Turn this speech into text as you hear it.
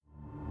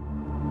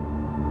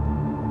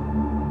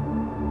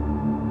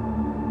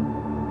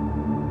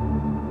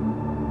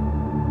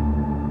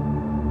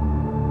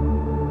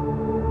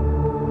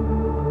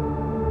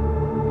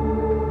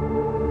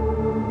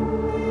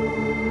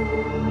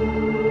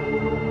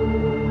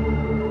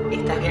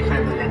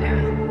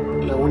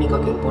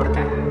único que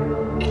importa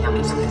es la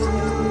música.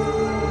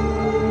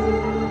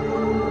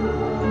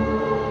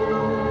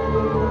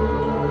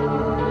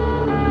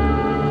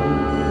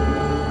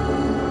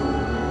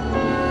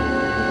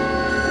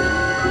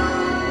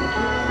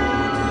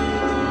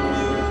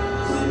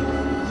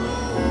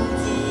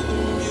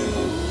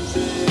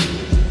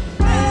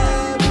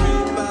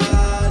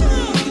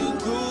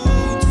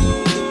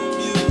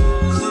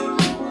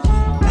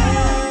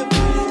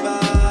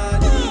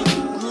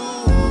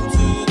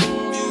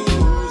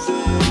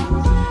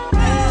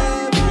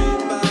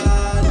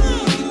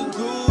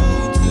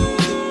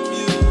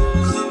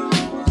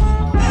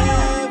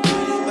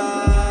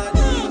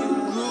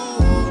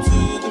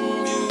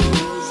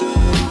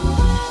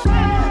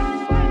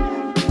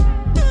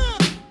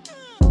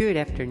 Good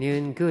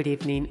afternoon, good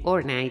evening,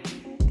 or night,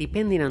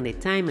 depending on the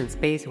time and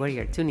space where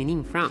you're tuning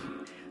in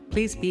from.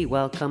 Please be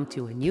welcome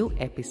to a new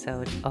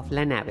episode of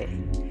La Nave,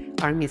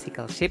 our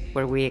musical ship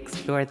where we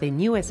explore the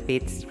newest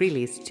beats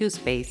released to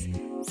space,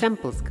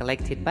 samples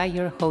collected by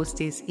your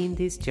hostess in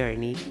this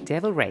journey,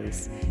 Devil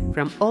Rays,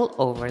 from all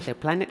over the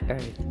planet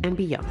Earth and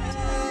beyond.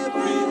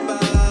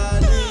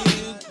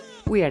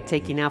 We are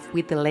taking off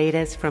with the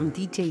latest from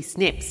DJ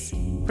Snips.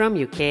 From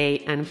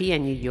UK and via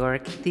New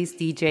York, this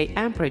DJ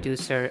and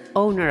producer,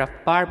 owner of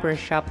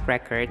Barbershop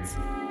Records,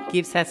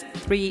 gives us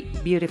 3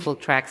 beautiful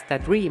tracks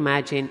that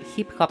reimagine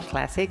hip-hop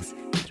classics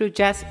through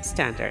jazz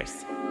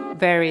standards.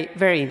 Very,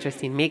 very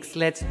interesting mix.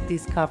 Let's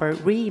discover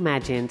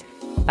Reimagined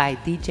by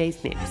DJ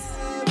Snips.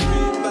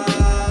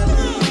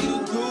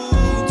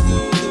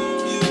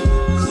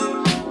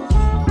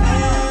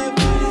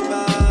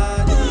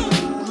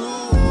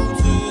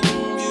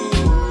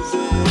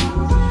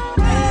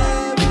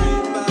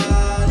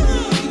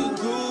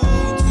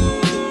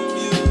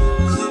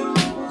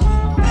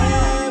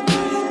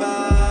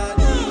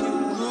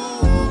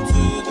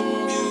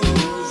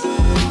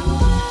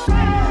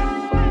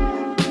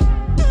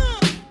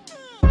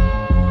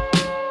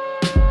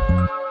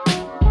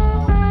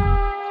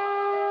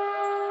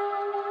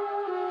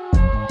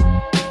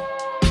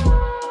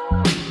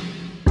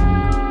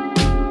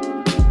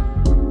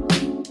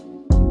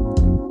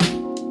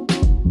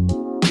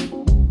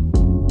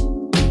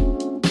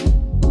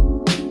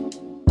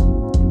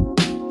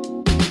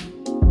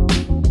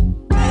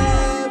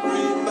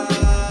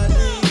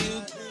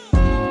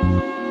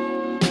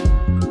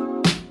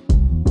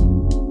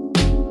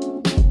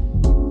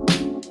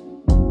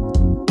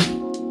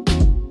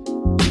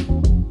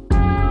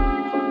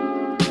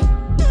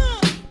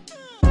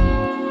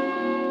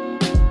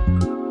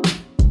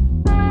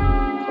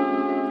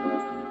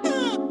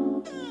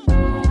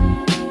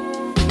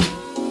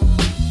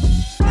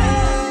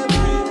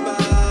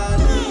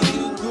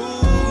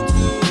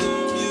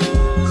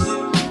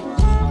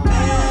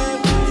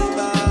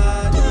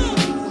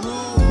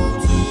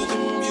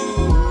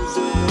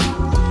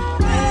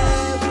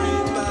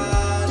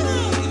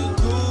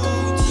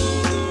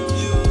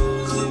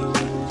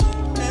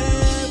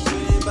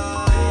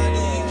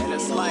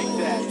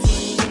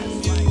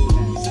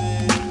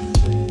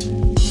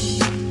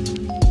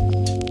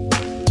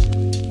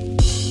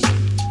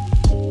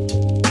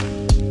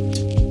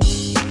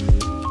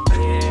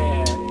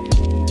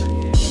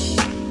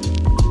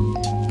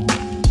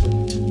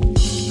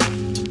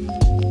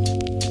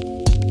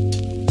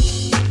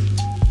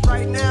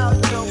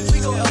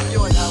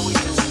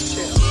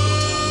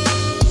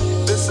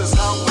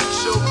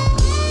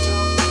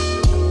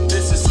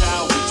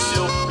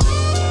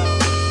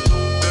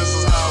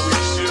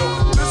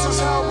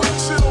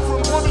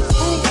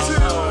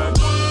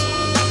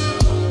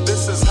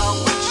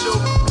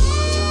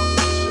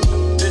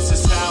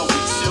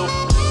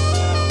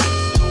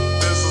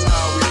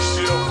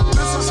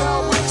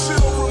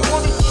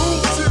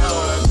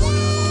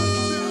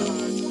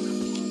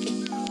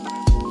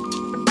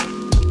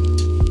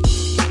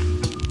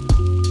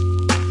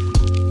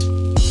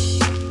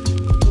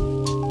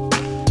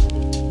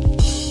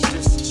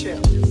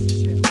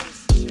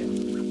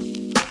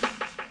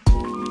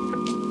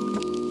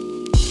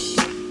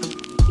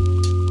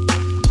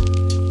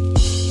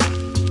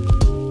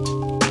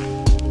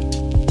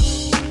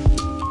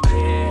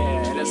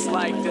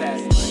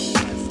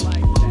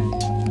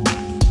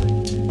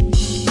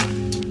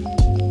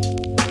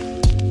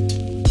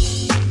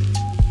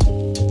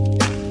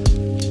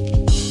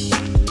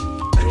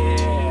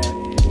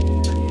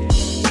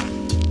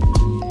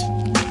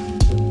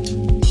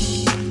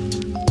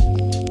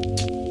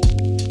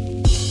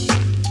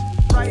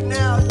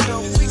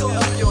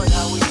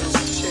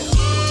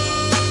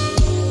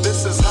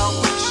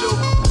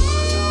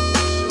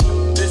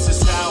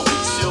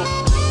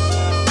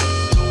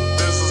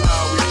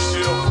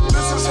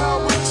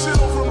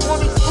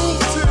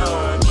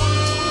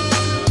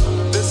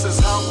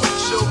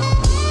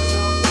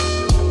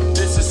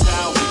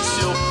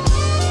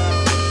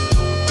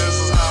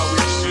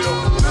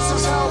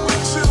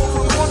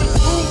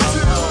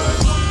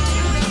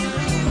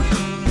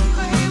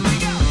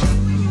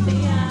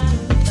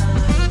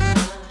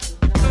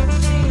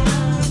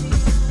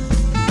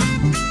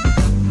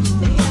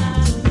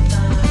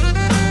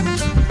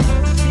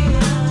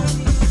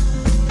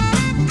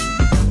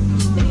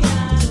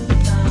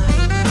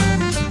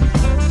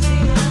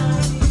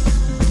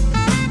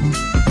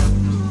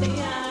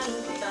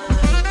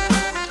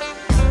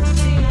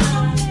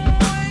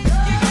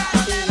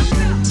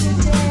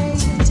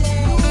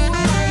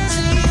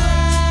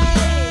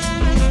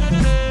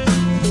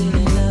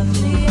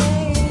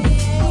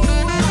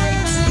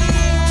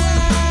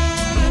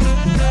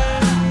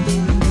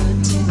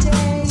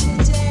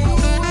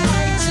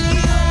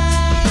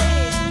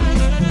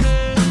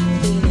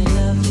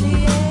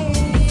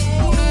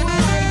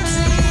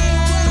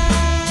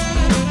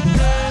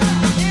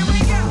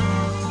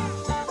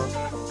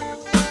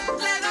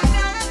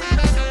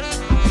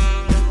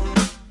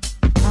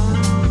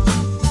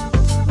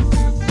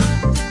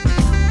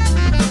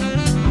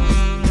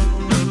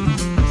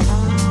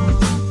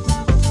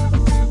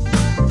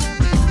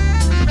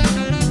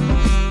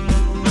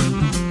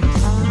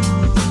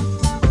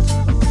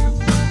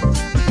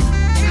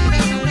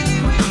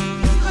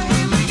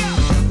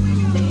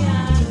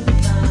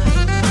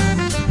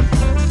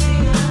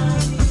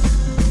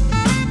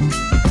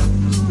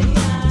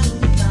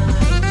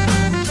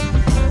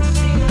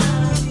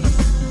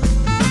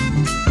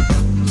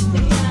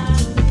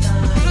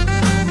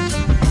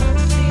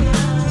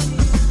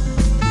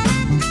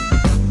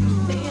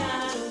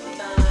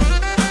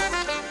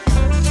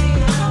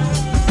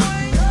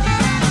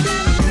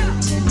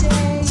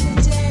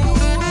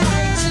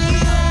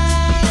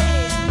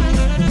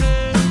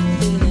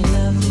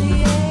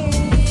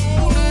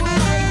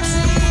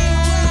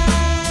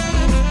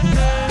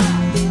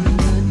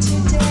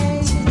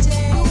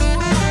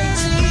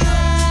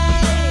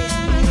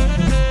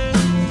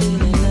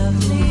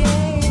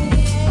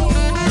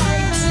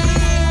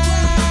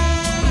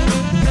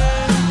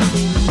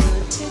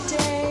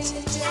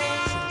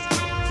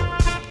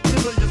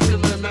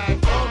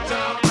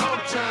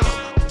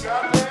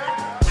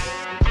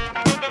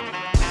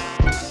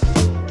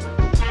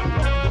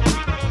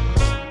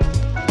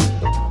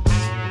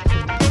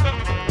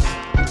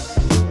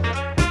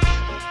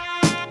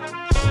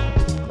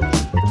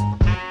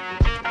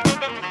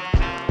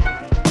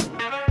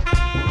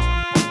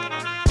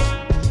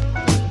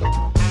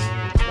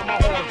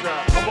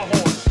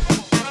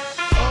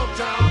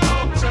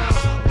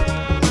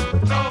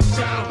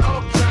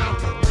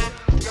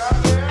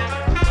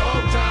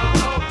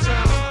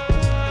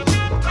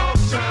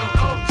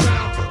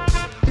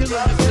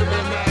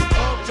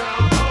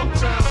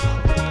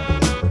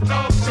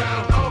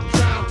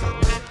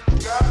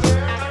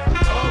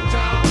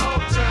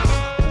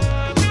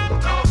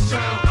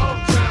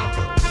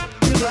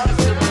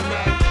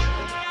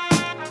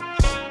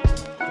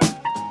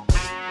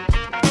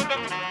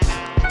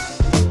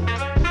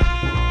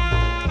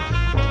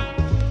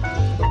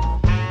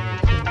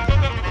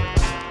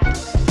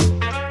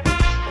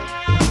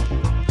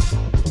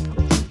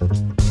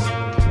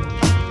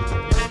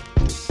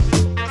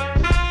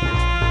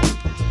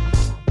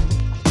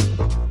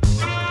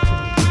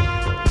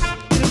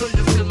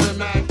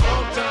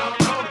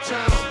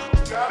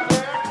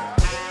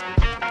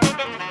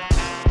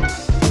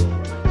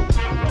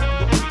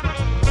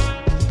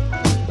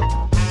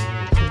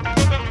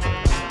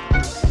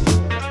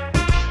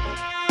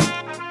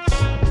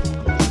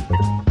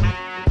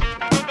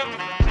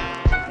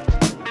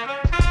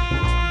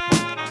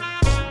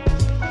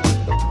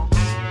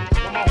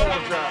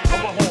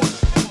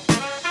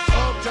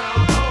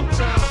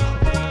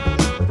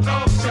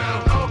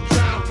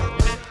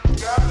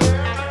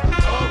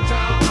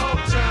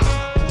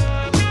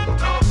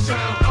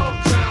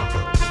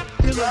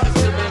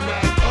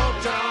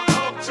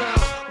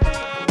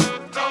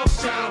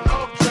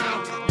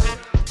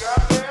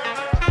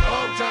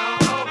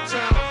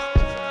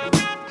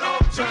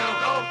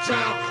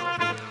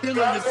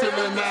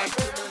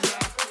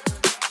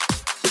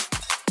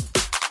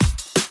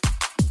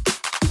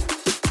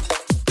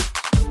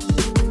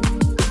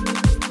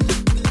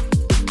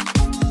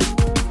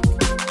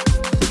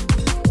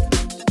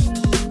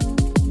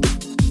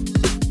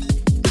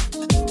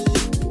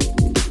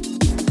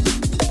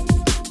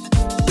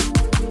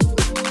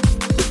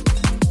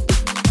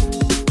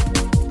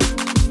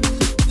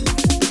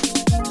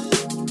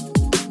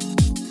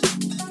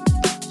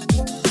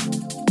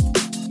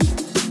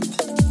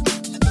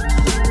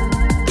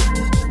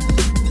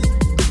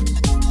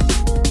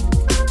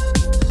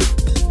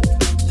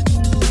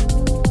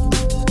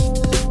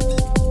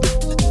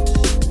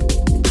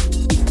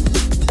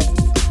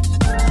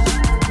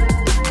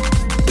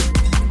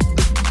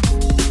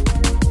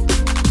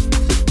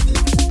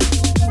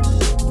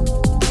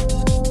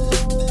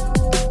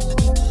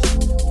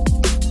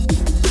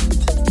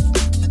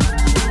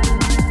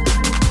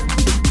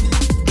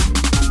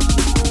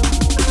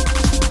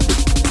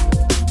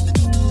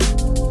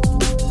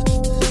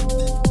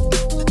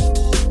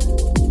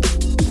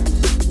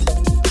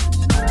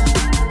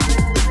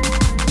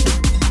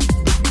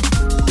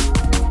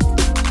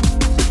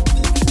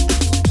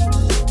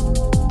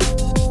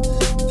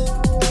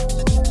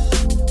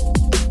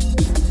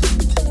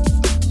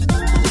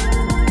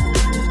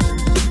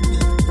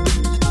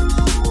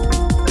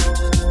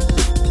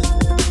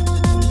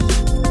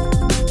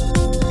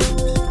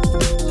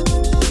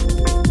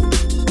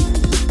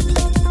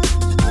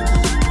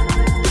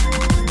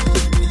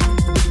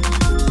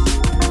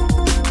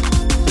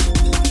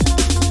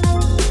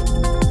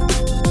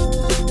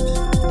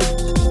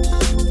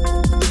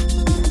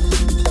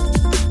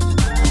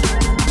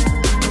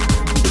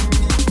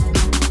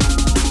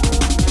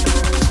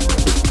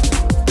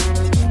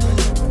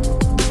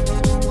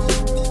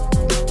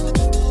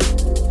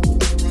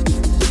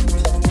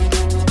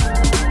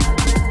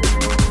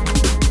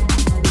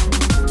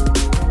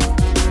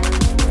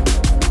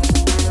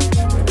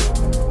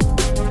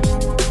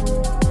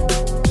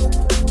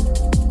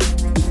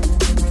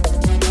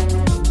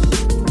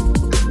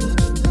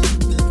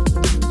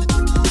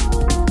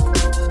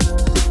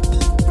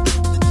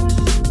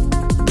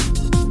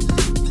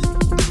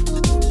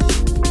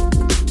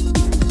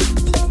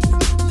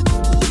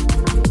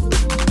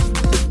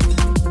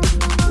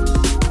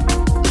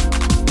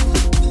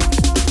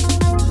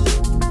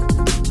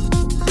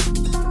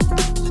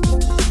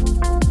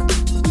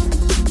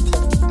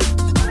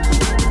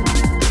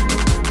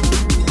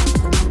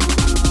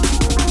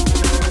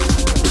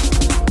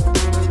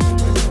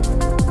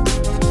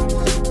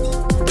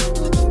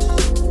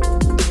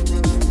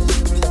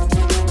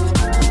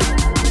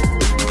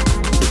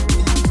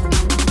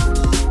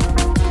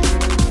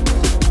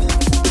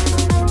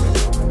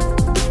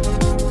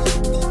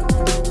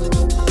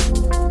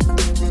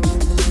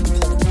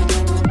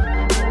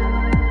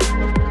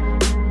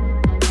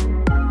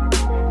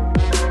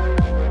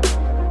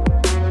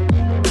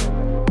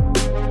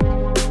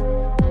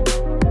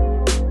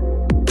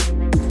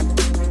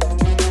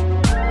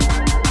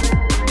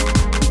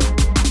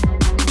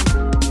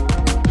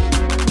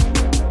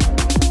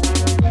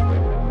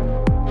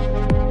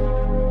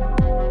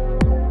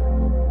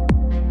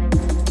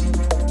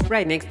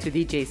 Right next to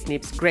DJ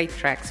Snip's great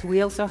tracks,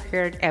 we also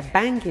heard a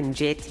banging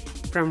jit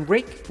from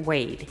Rick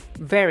Waajeed,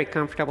 very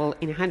comfortable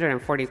in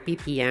 140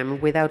 BPM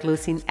without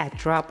losing a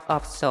drop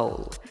of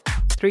soul.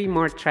 3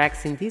 more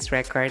tracks in this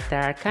record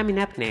that are coming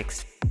up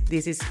next.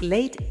 This is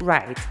Late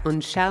Right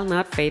on Shall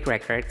Not Fade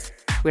Records.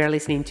 We are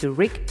listening to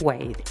Rick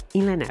Waajeed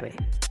in La Nave.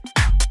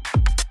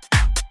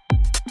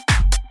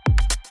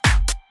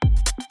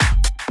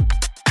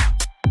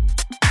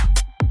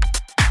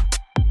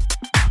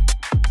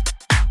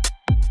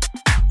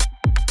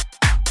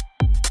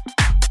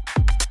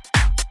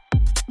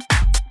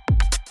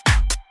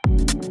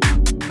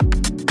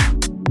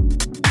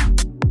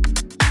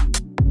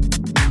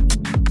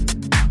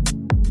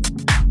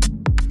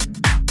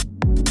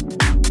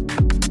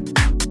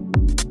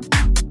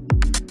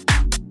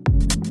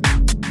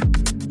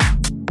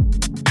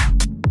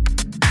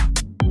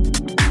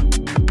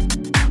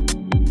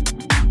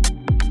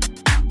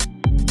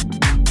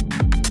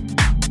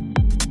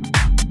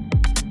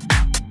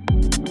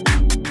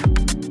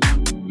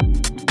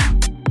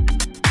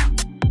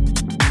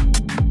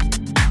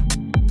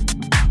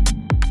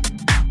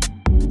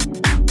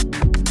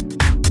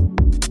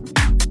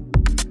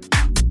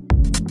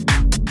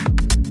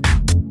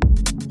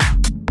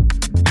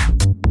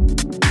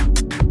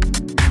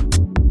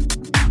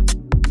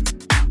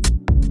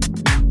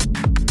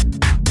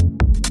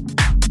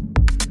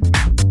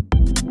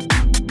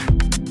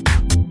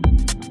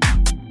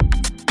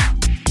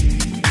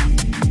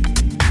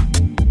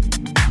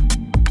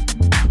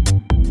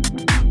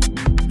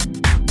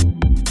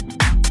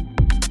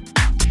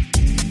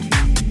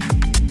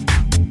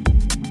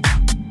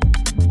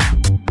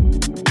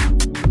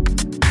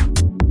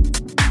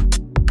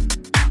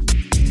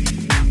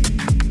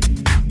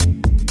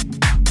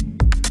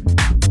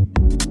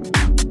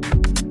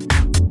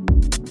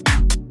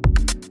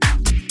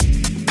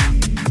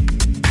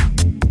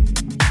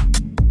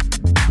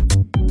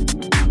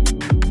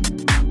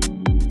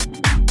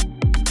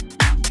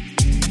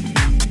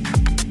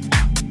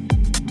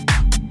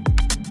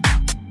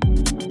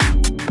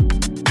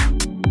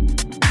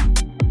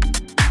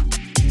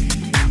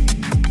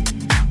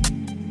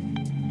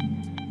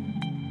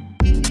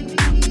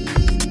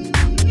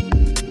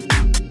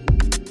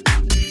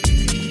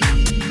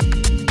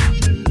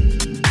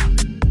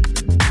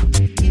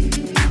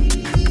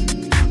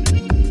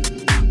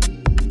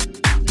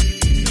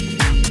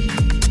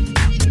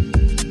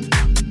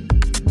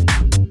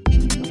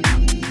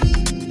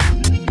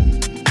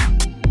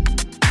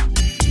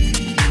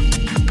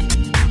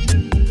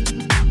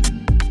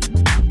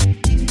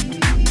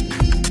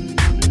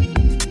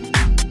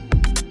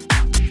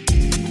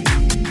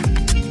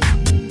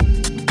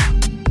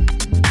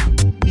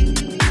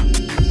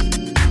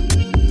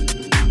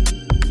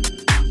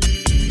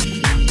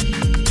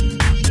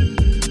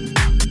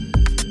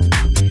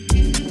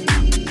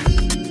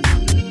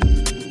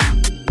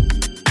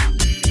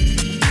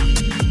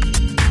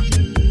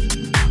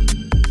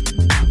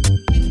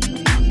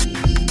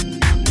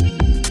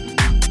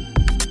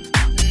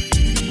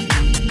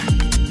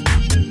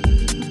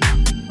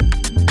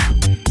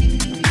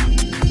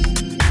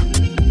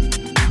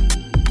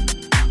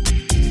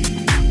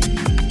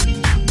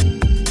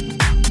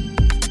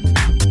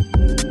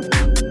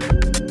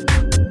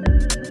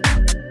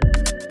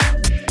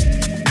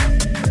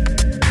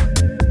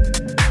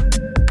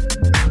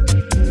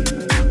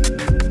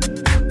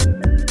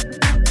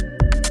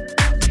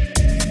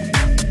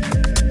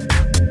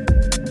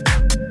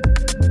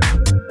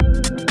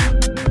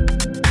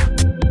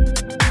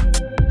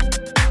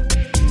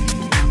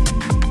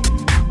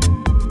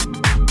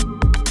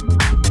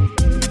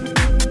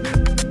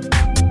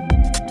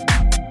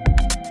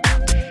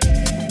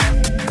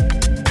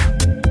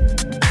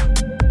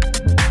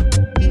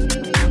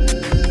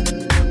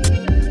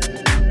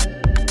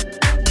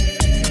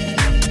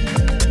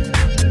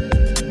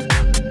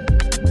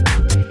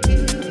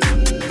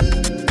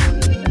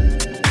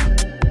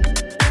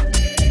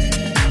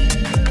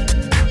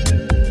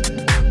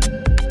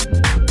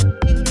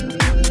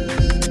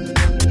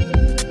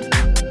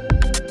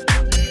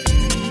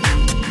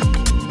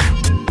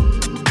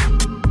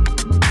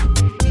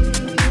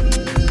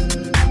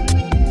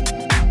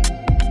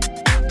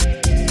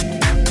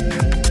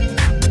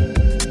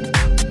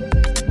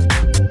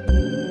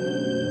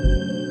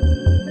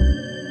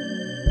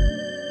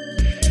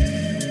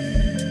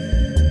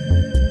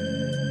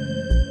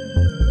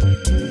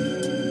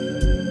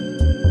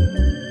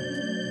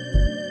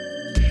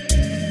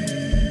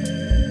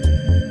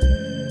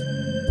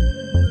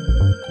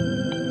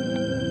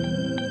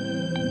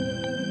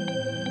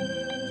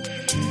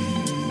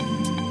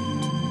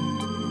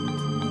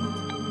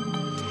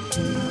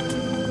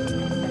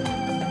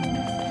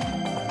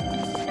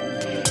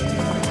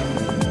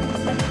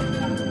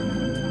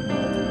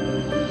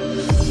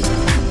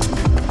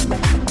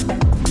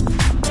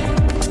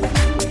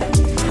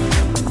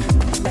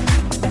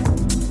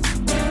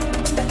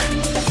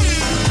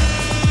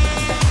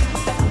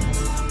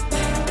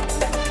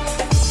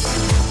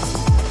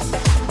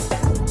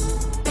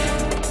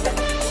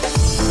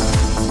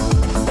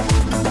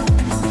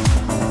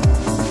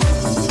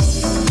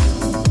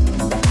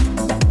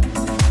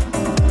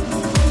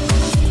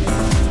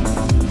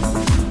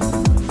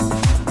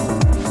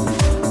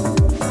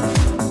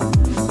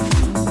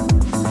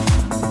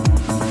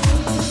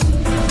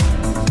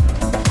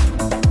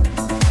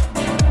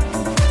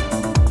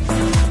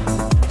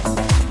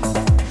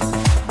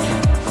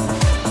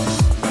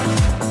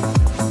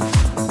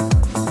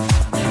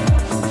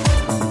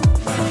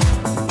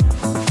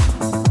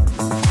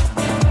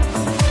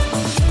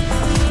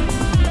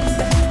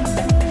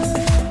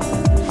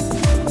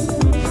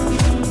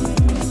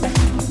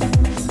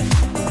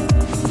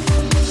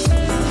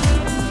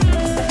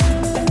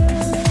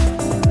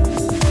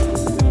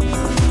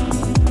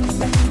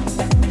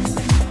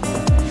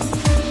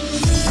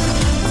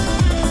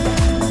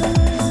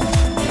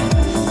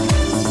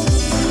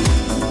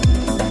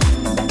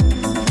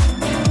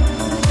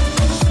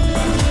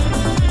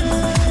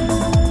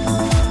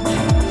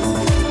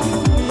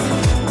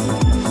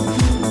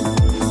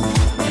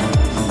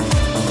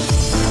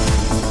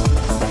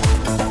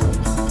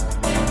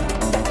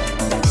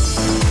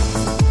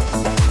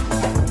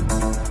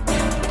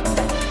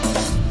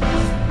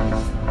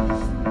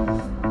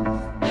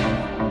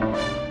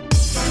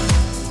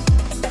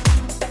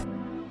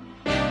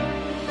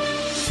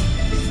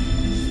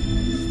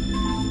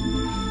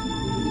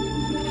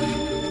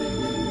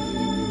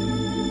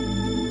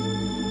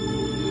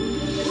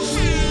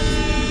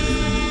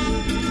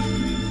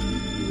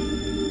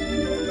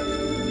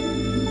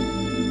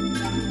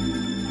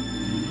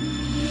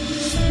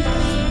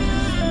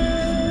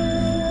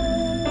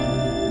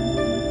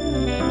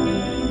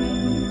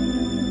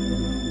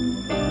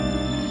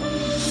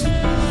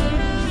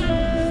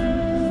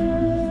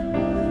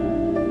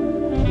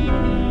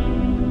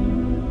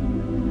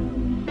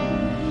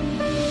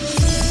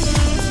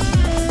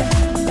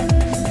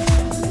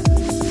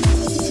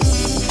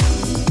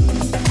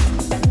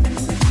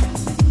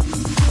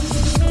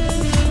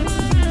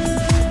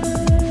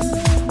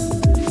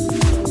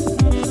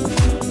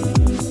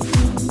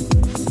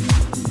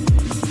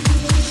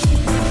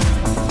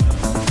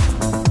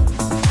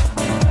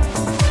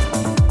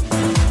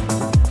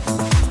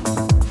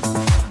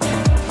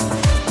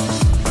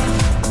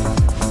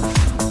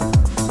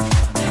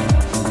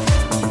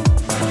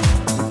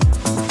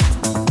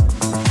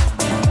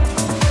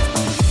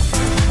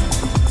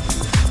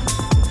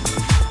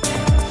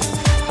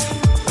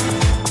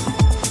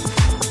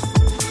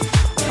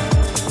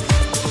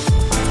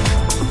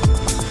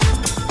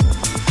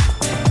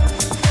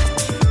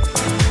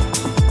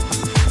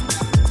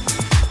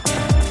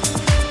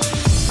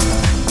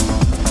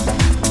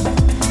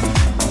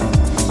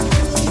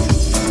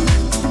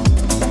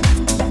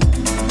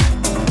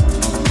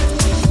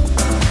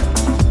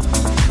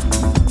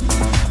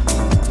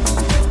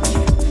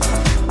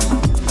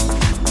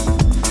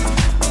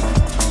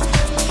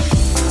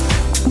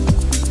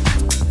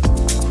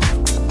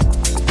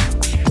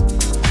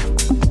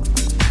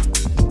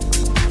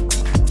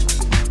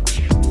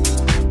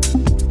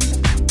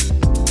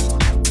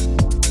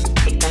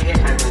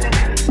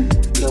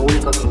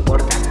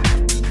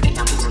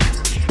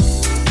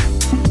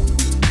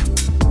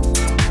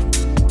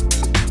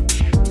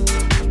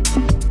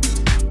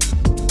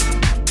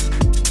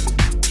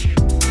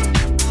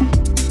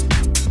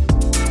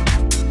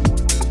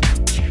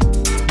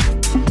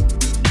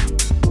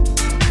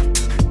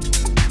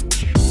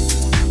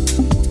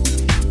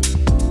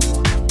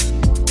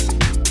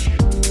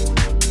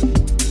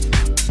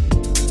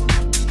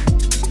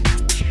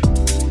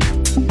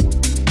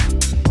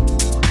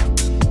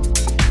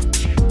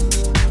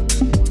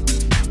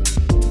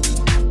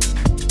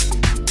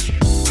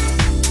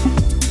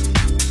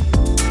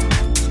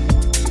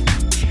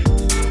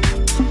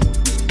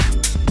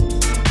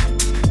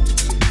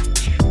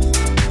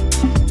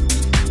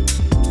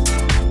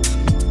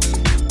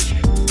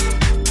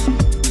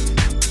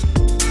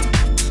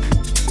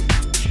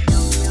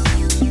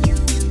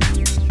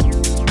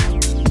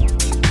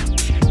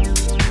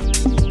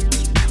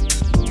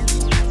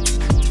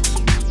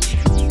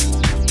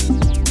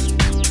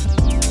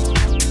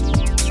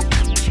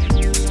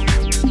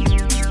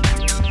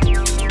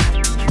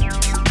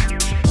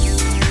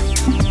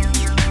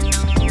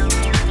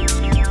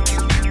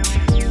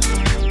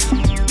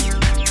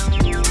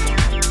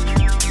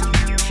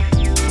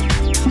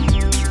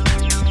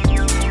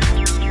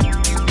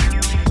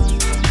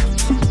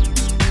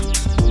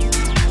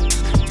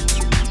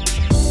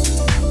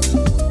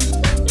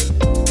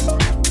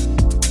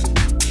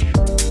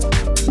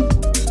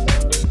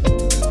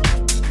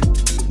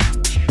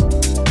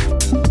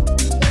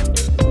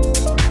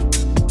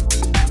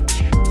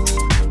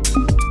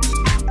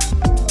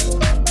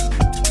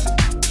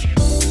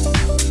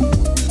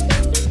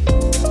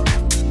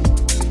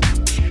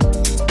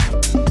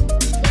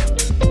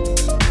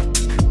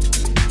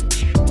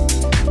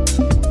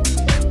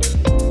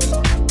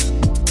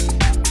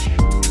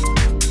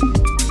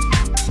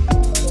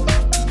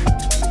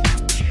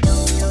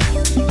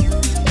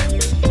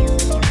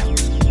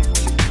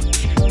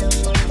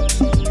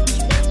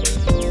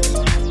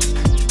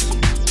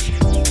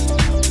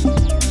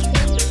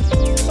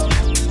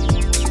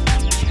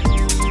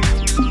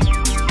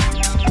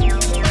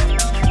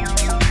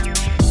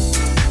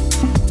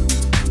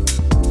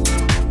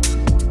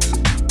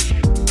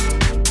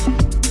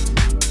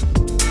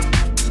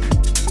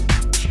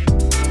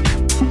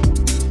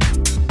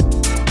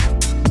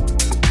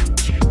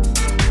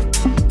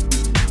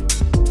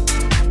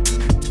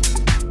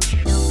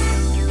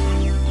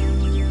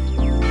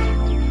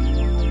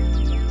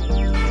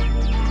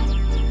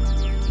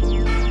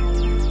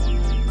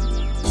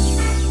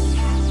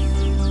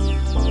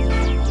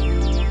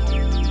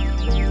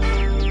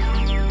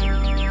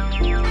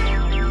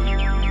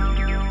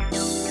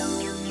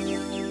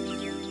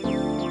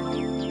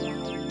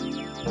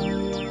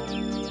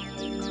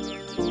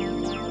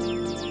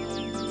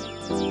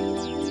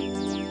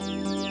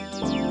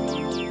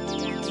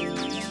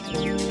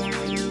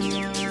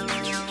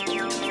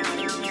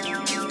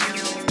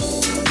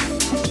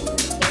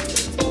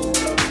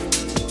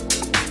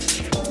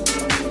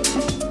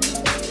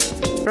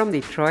 from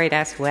Detroit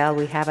as well,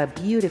 we have a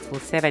beautiful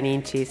 7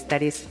 inches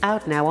that is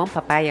out now on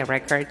Papaya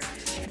Records,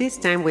 this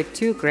time with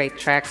 2 great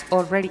tracks,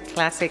 already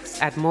classics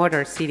at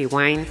Motor City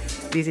Wine.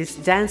 This is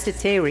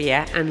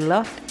DANCETERIA and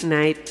Loft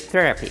Night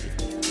Therapy,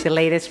 the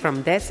latest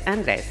from DEZ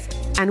ANDRES,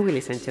 and we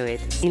listen to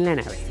it in La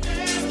Nave.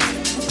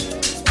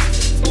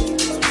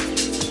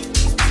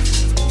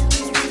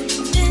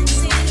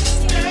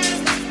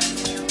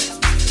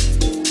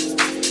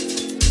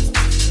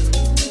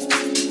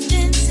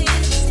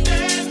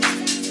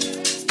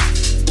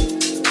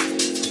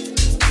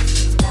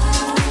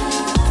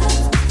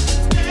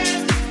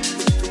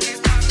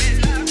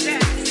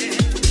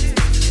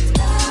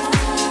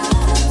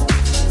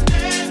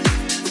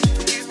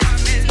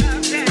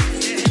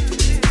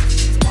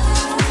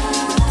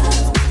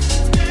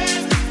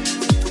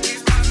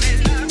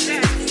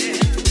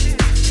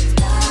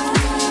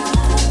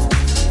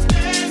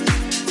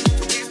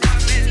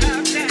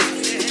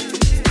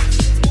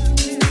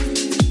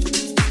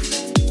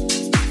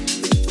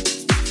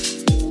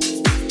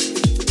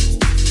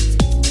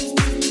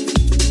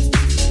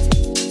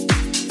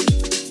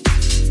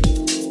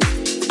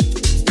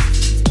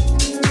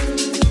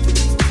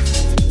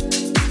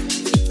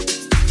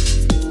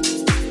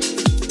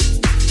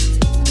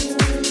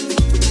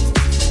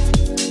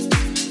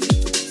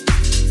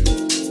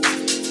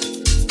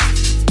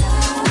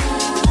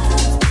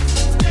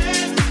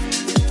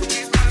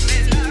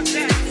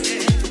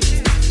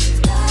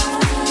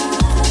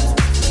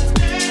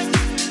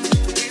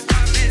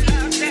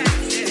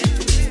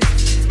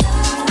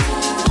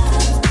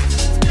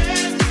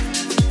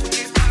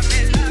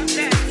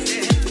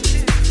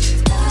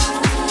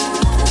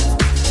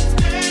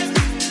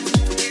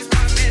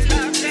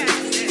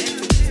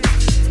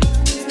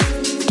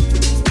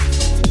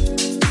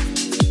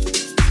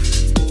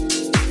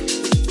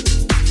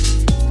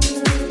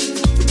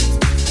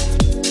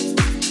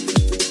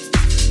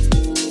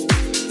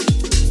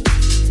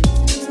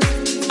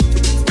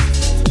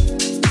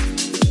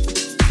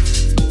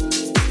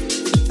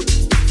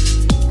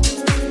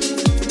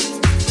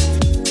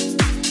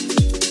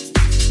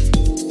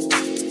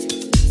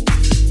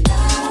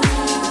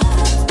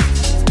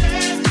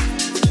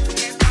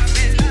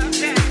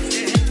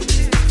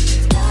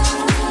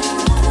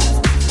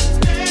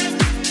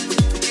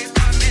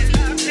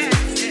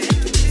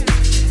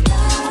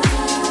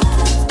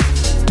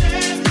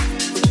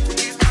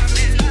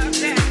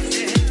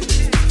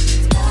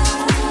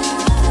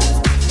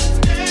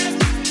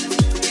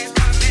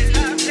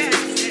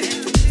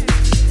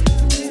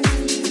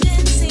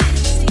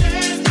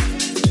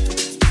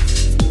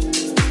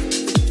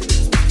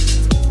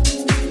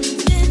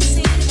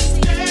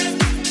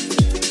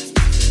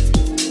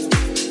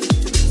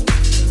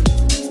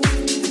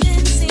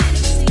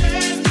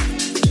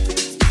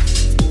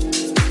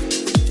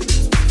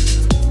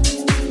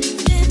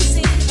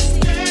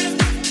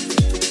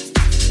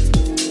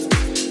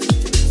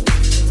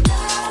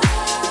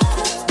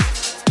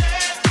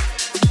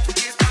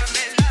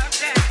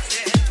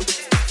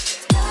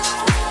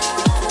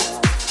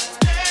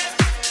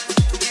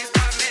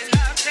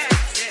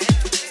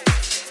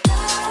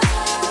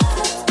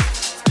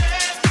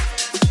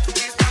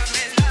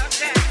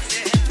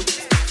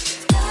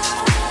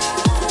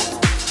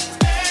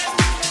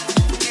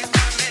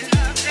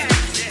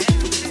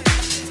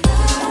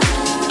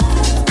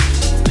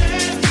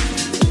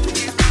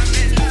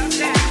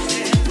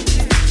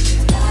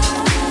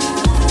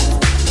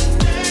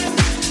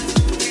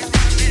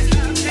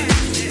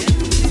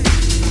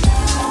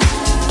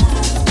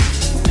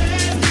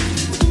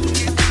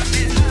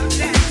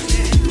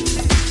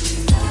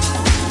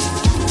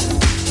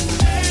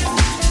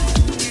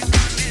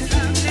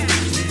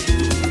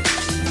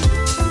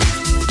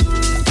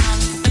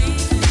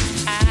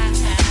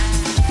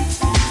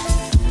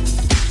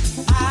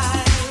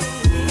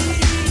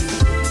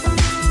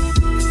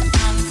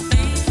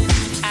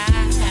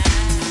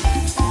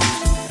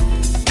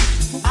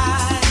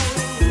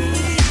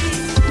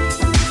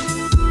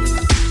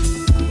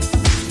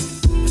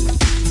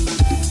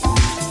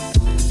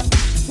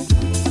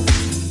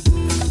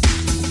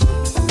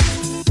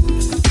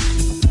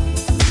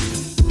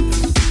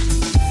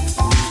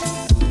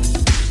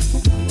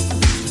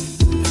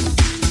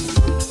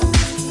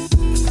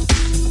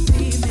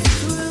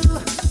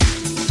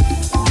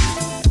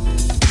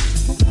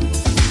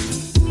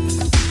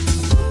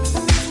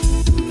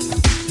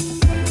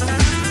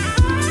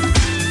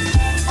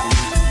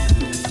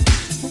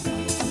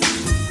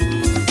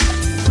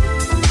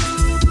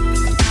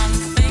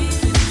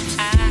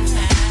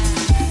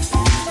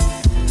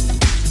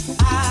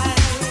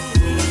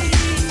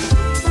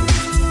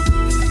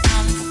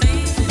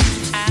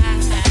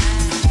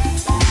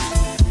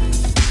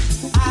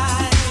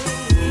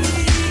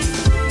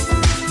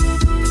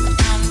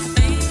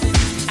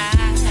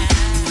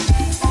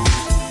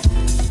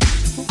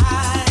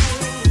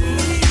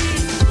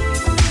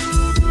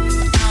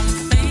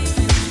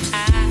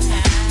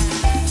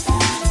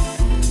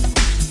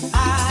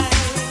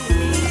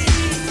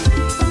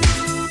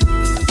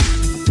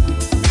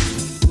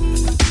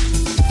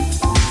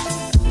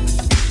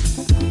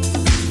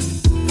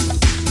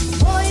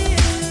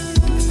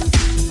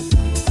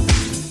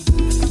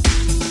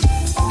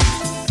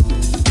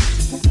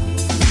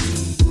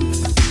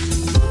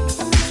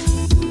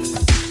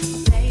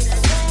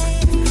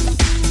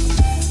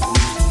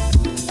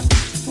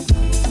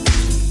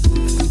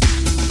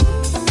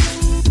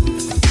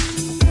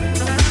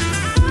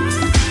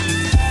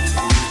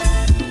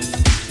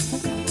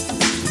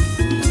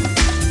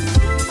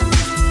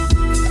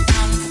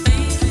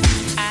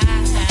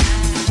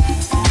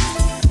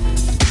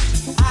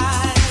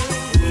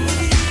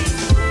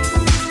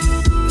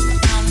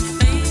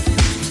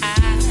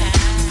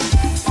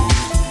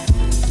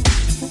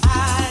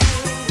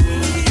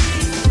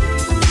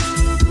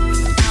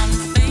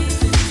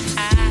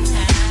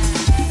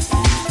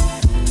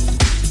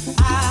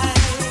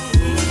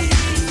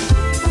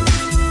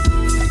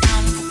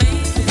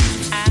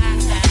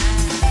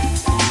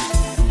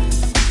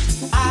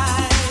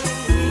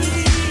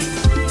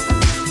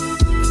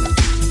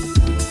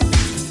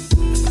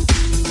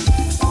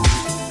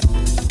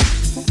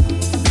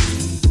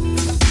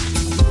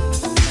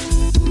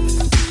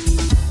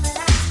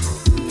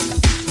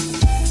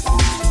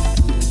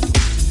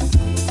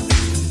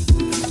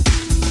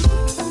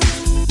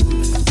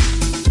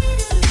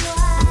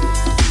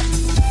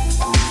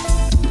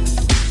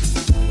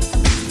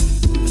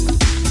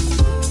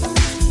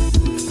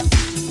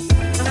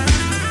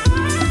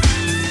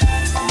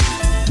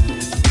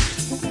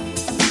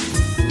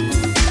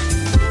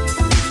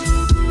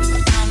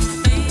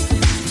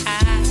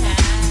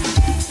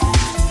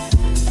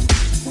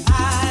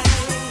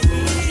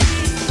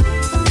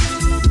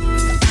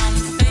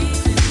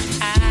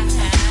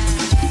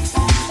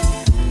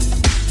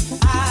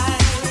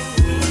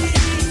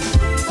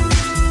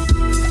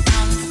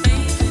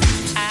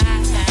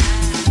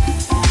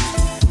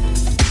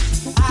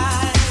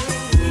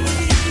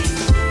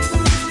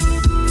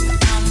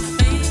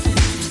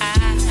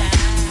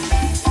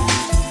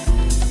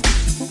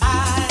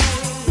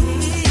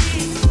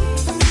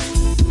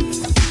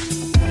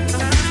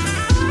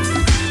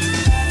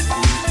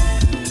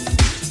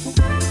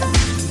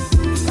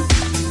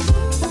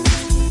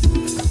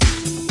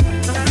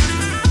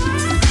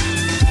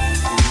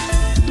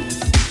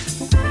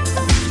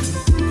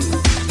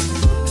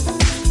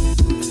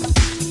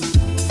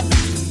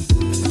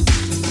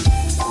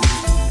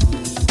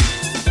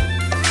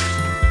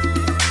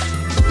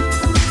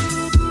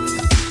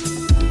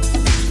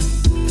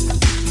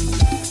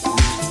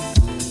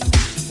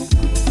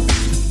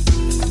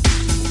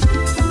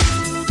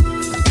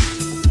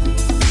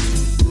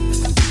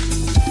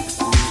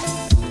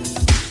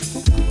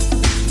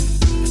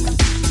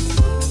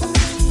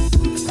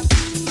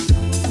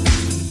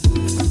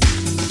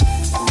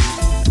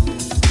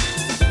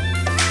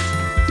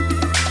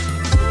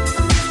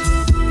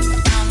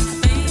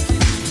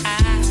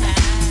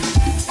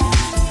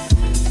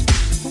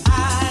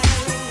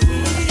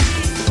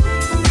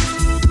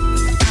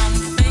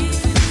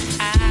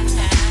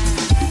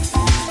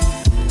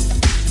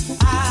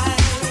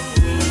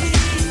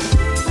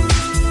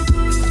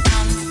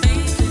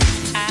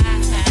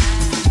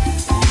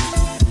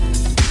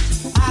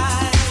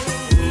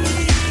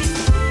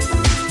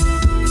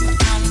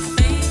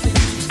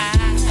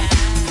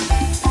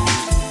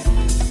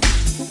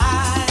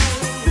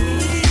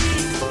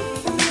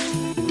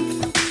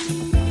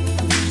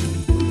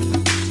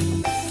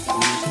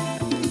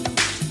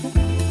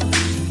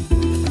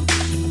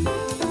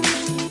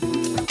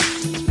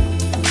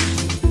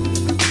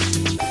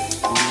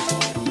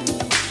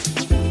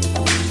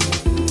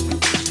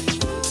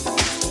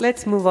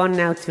 Let's move on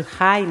now to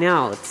High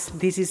Notes.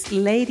 This is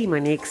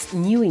LADYMONIX's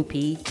new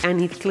EP and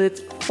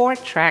includes 4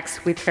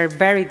 tracks with her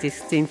very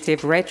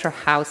distinctive retro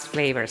house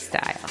flavor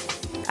style.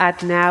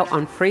 And now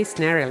on Free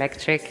Snare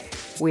Electric,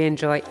 we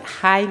enjoy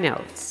High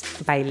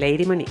Notes by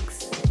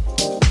LADYMONIX.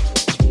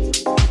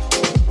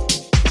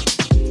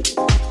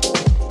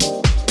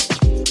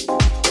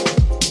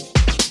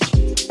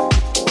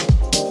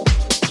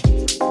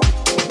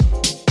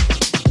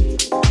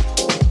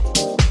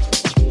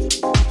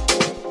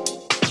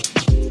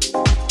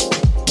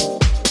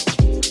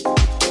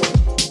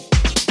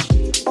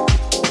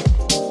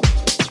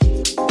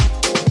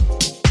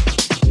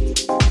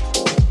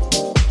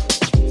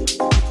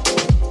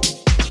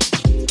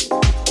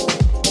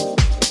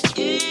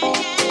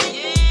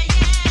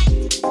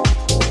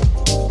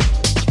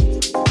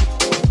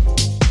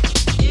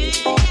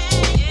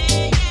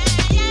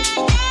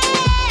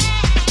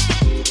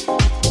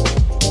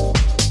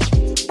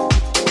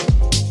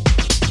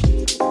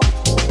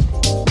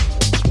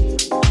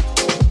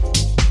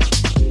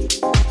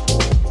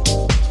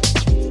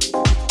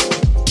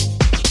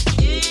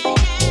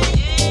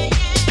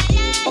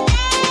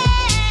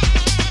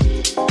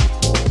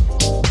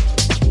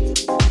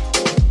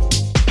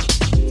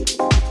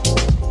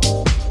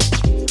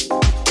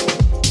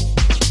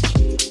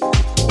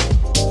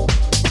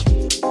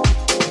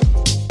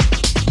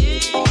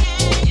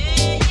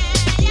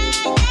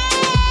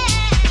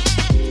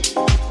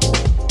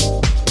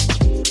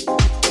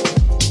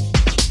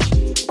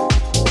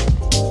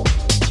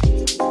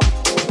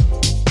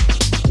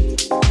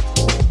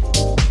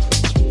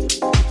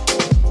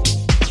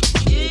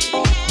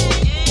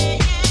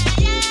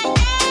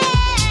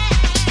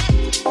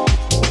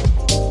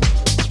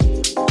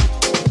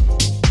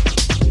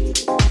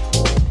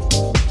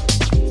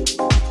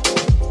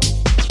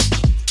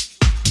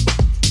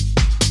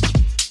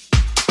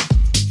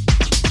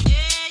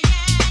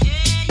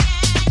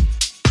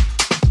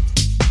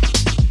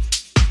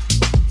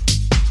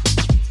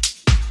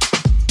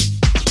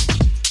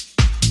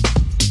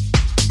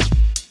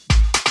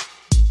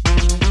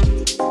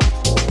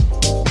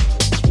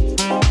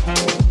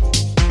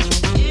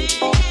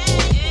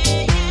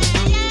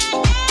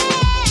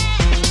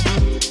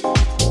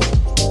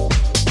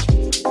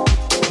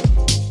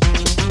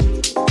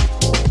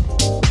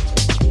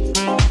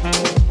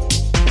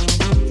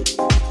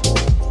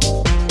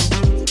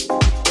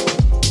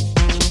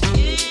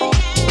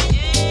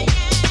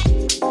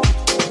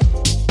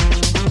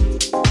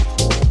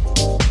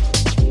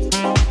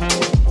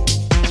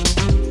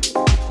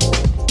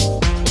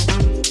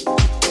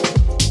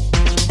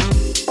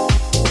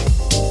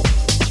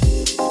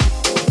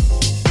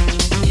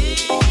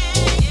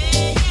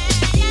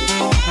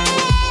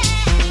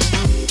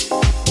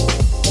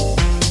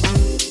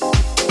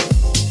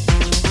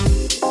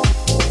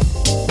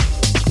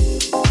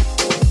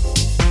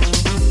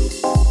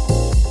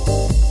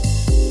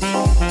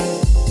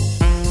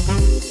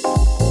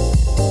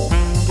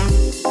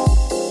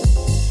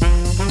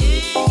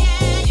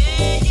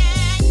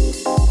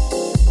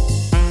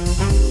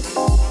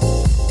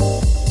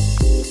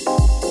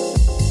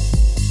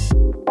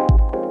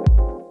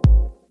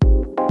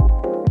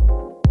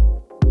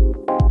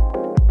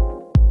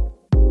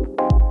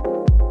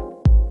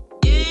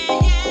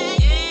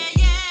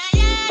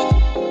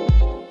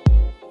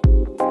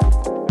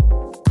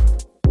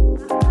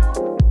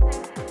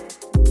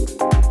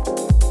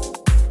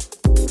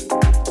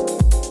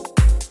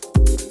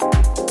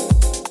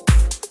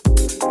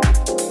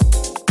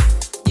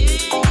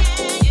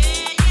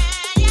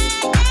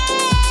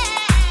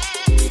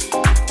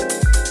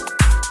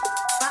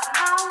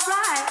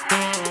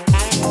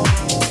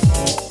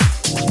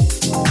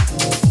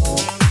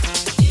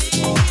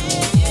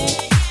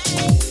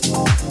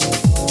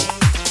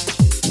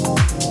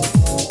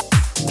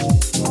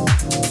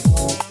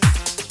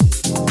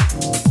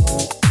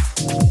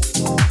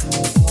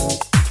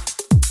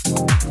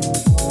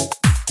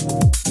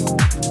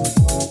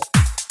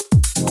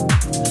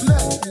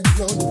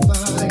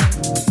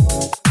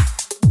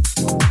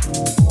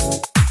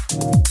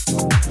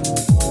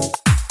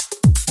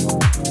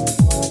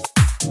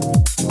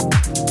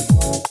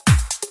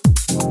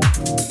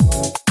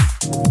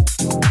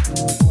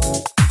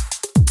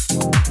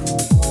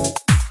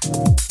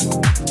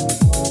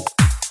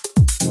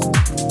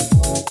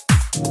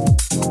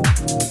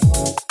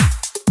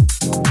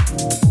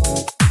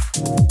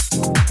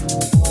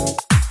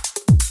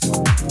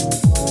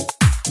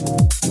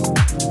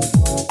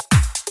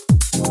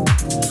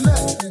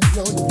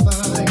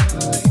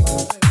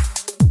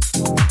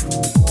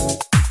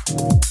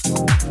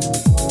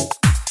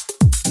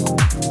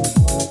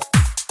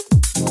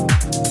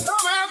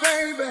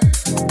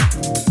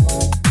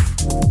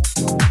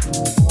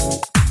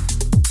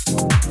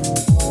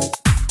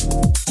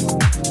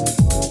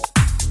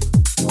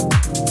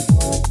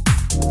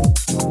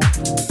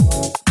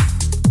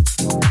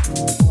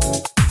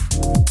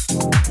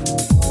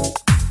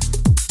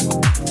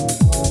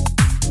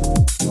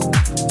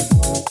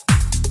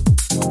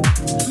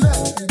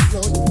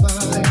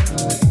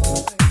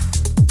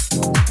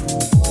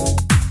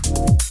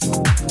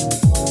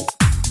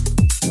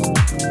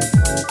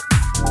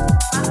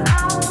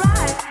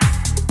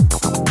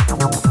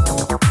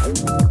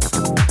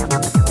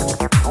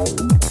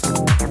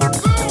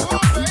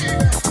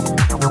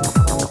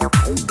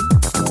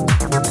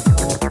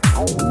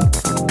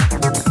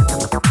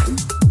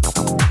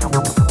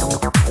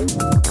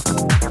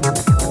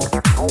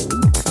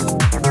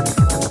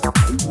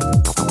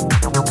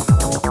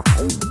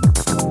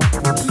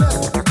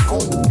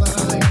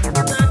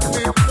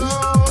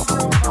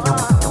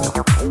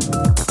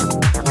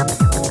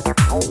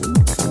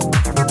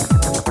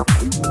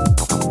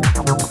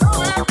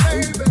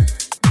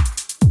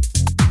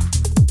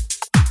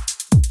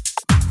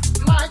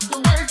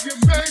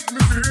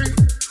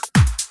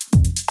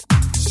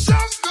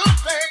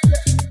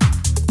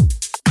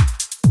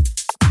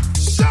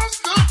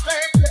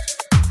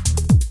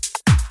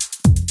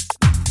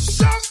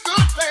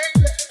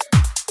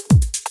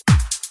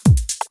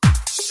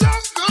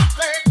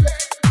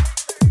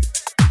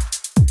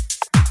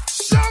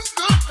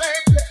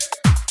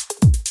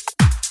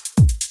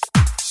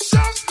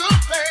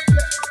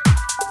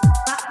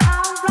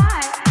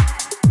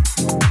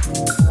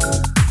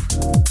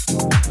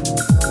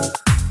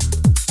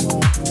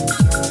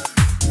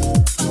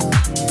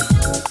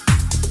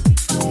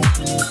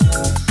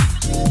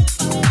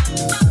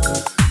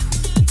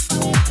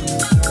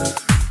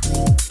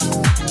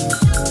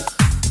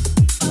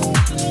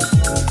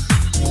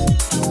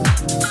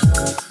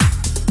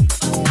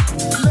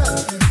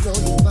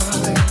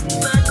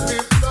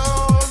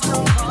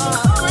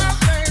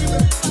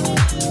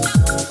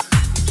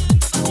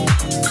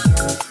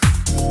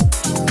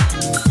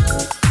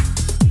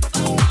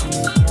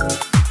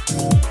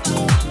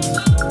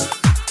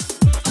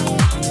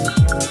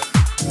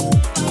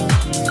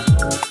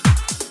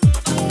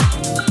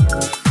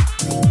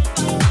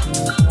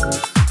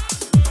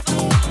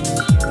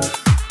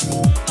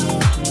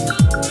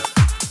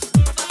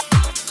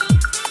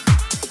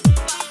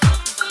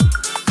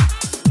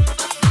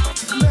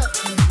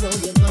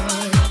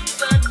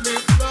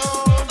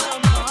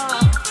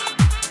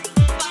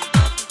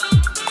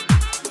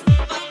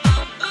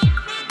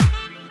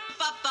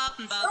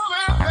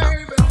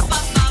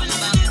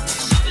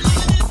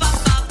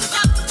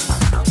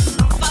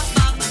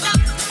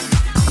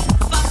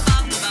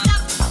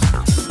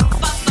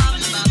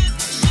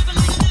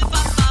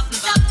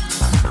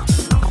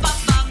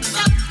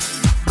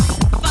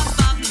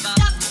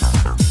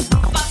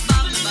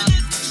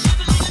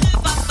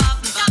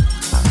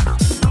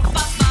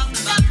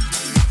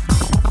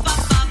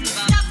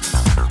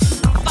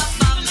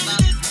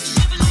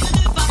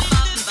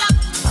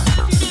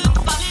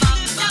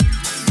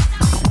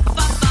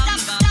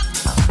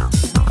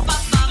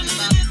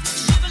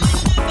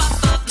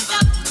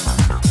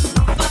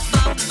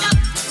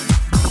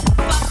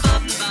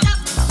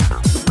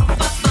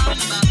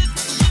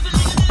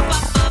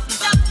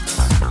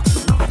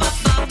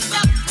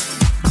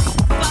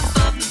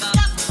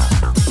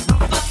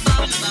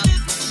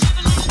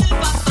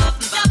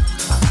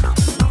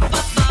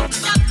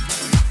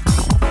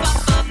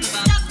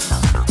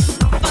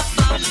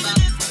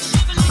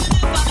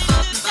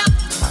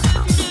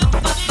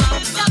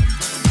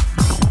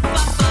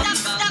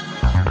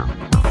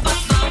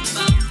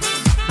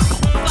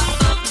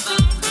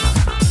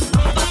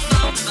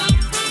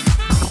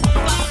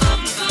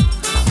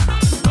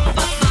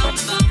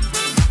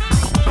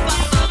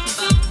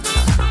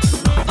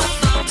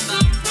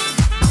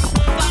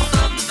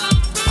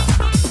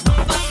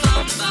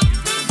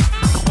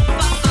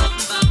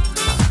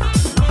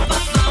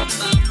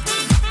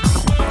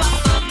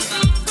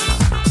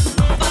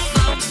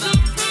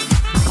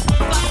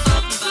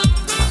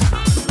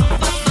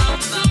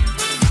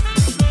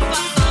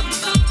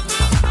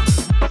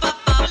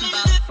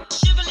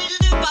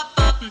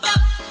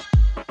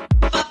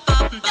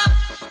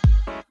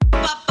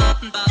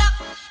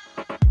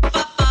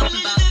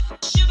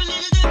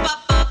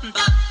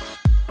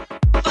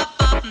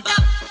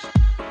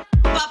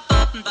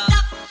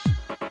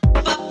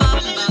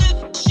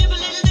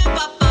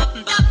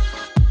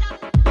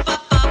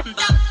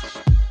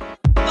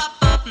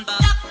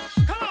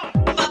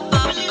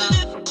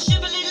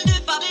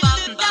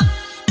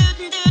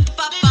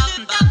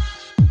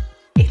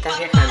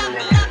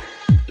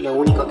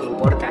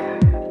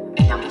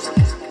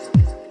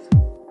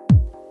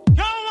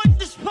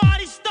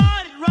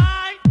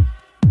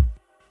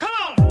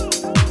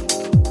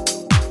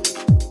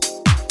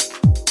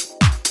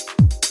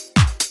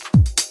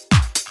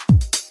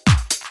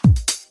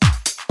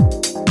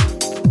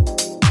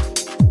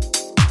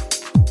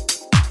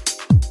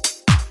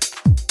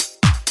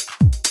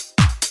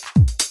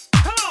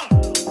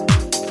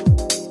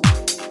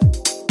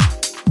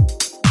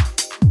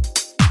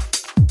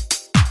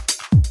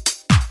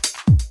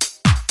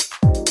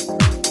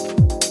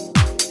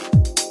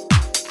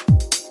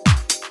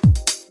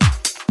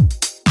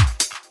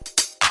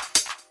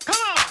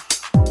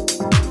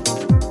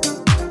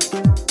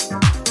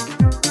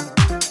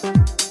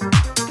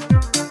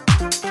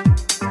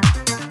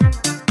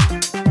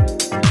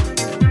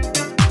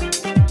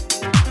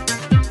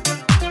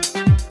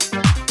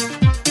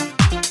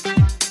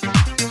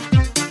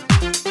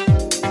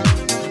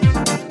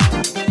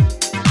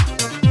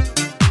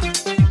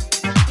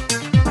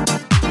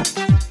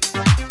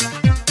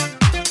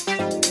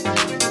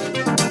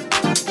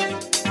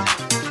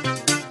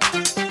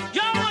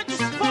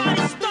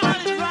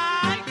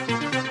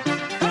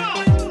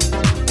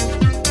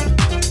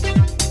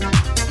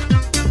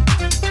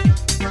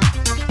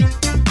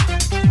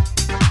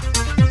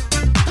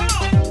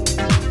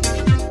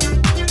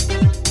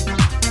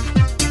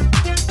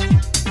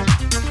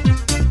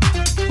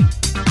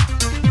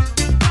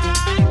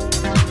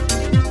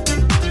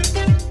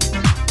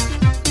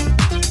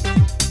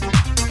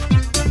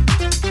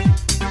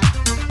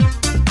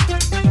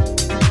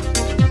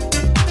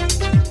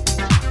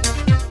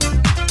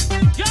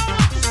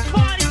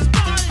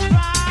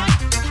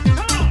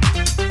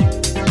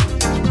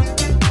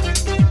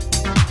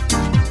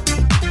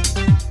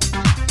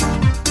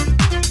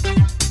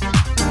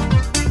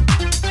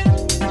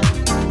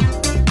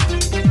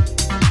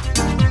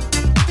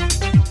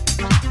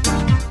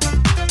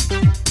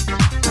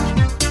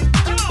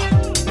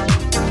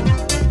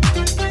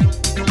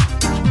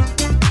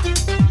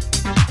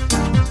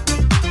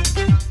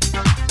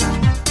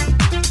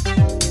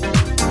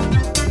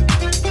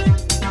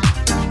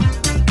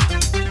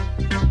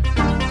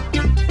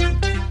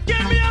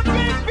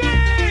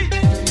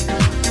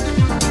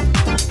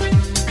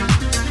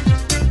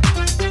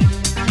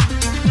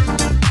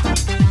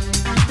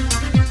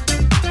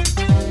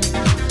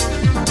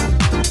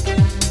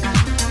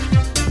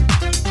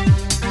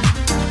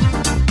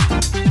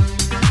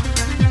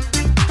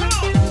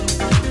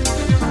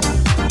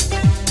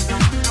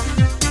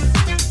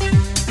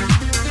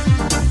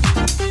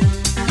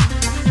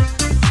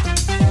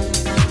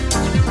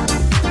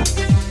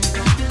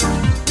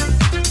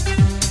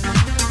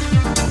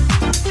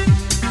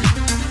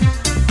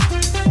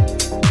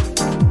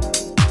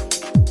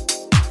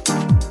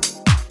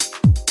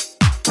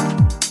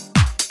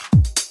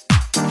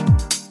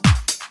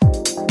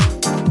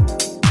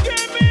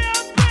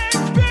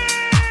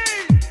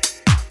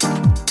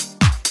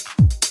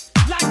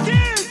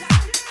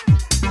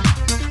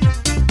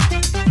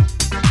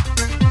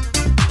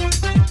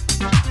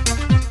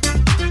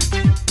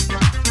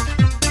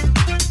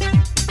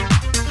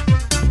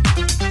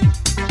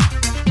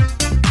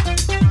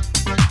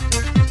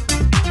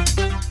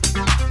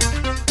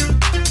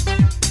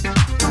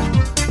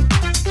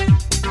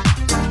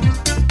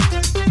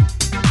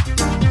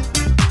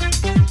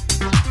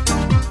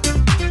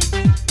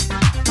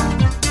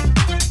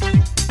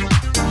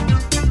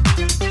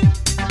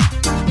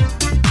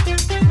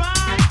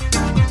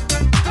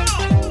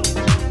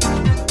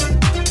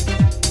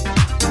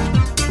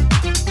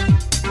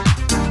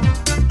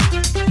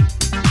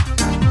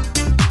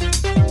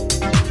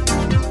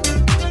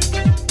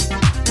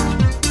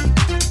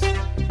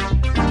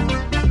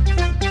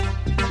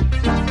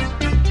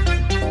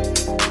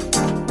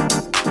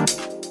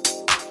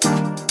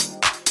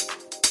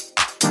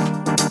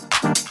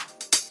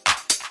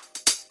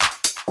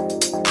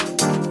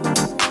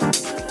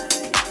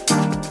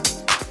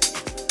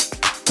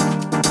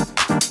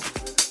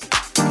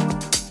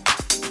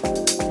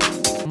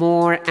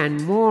 more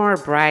and more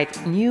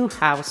bright new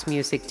house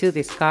music to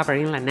discover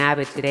in La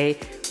Nave today.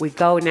 We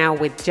go now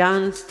with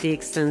John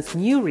Dixon's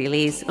new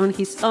release on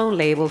his own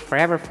label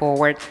Forever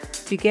Forward,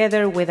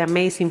 together with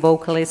amazing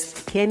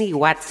vocalists Kenny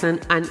Watson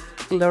and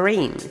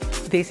Lorraine.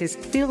 This is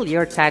Feel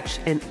Your Touch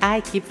and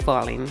I Keep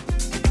Falling.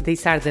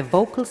 These are the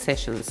Vocal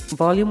Sessions,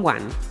 Volume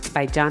 1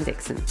 by John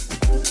Dixon.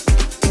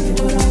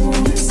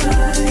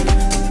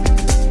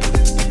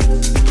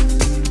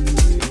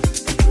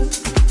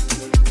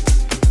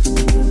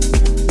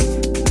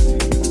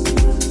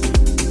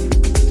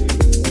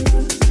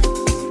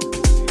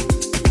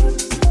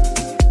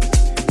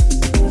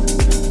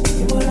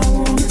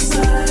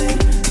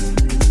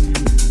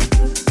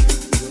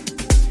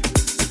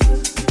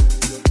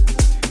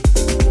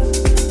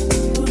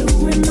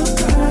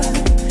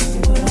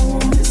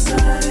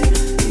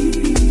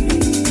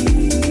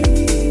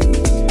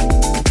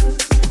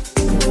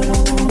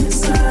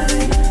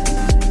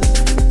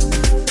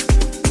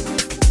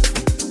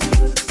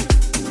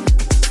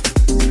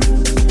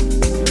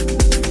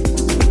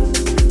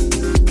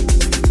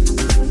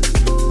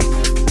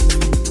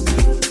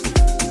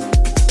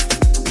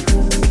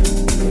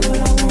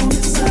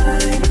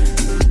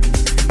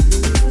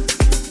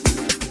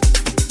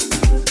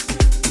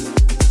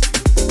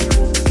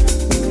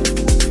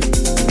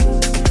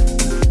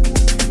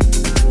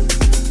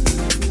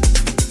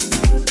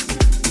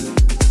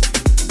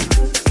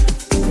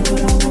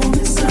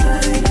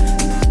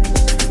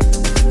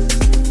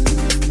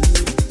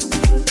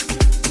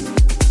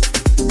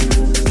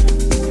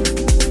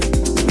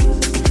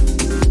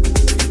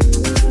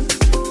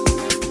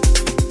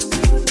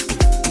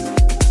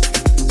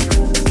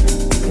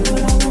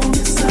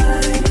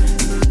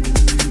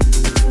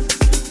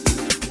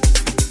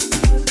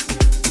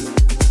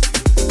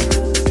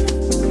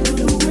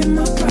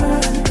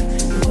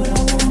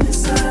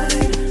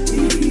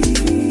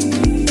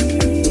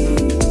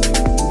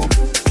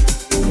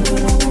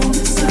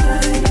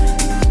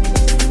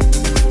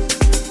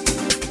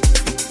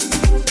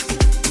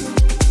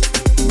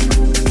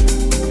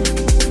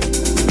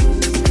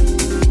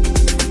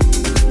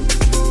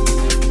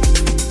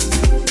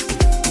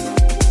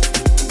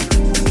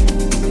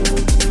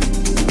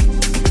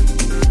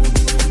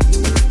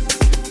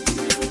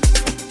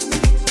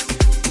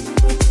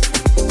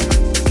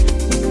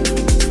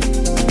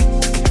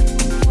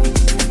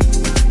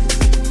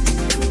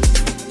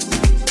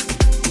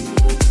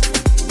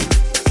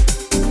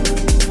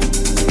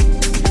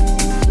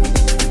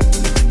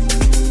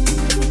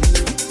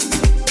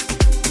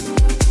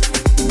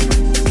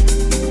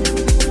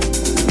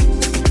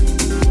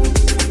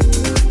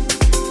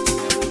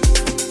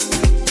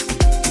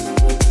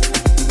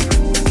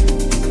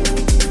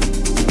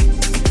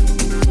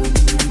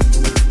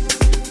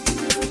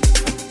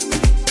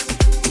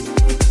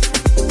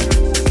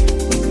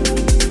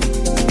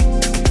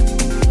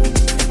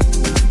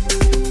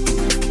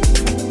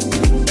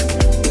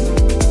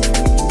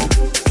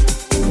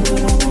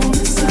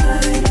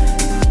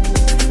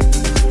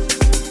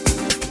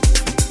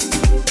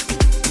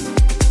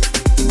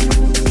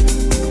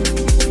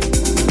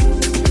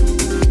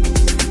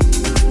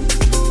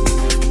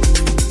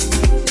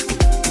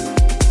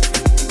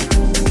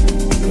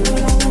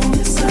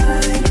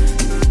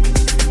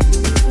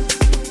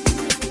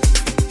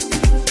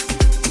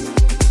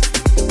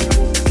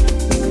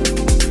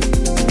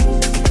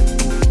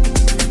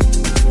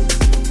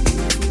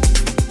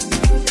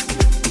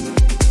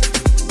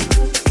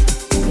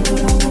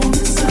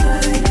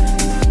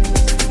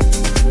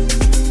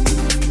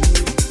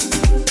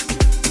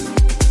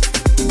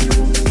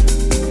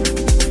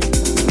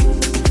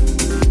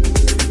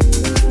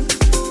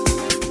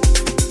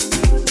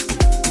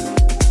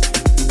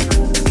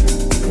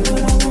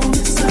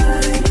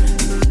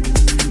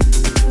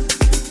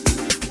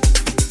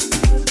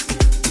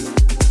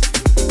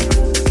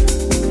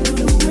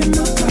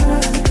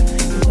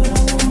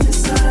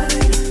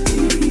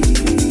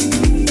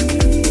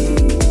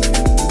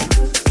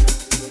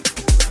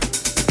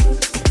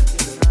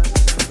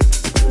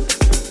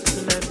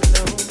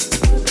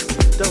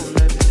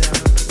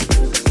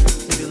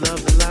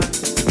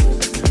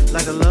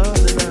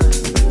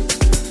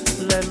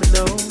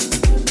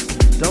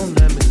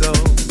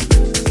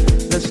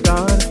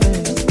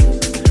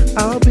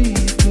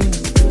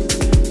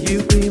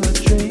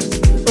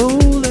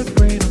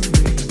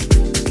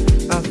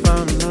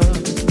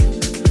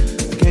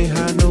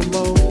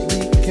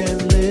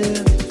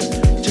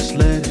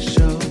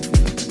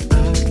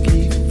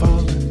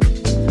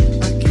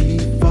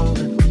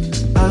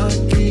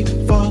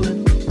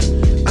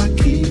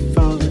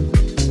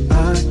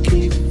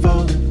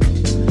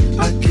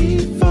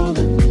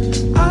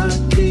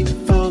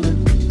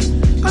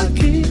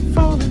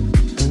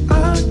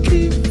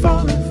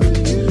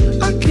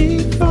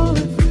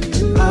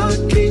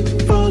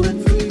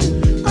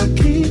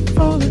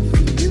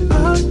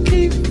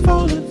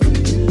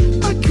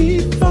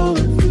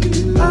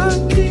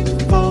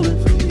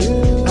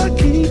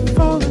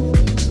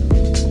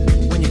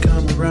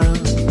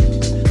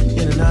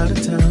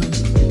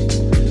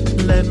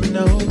 let me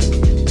know,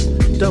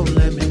 don't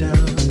let me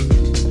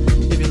down.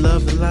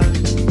 love the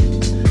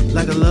light,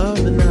 like I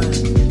love the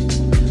night.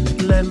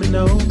 Let me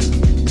know,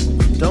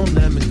 don't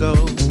let me go.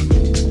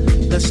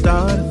 Let's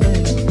start a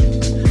thing.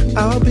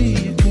 I'll be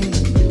your king,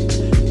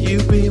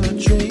 you be my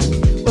dream.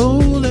 Oh,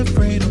 let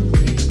freedom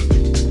ring.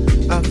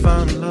 I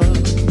found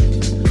love,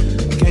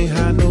 can't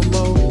hide no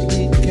more.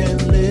 We can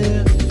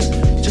live,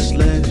 just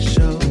let it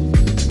show.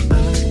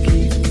 I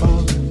keep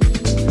falling,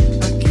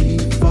 I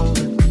keep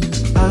falling,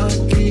 I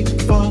keep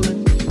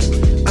falling,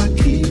 I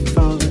keep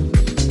falling,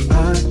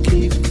 I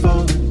keep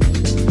falling,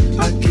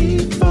 I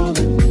keep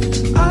falling,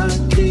 I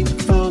keep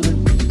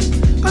falling,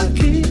 I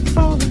keep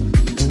falling,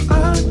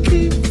 I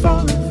keep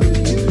falling for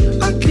you,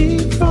 I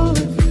keep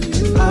falling,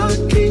 I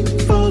keep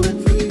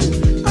falling for you,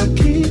 I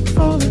keep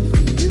falling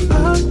for you,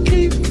 I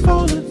keep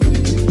falling for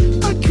you,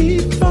 I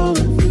keep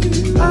falling for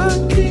you, I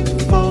keep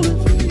falling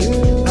for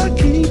you, I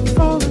keep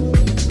falling.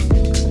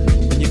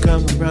 When you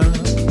come around,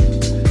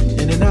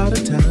 in and out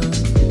of town,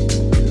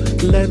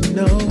 let me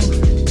know,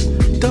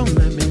 don't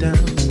let me down.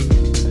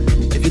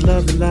 If you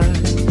love the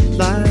light,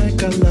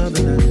 like I love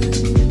the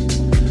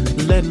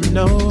night, let me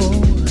know,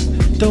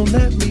 don't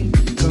let me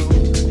go.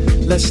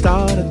 Let's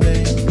start a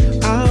thing,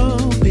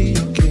 I'll be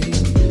your king,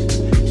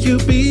 you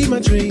be my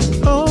dream.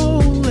 Oh,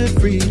 let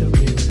freedom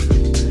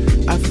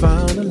in. I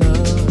found a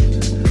love,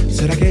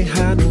 said I can't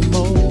hide no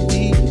more.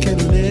 We can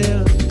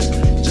live,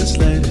 just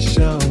let it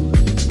show.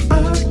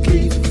 I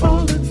keep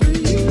falling for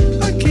you,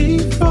 I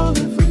keep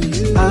falling for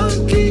you, I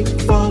keep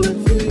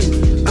falling for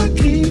you, I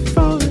keep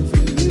falling for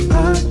you,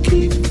 I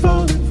keep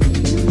falling for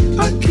you,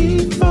 I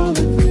keep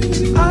falling for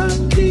you, I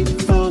keep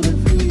falling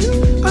for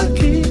you, I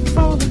keep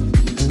falling,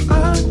 I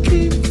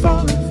keep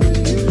falling for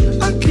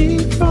you, I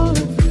keep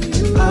falling for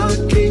you, I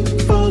keep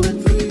falling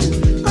for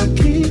you, I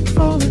keep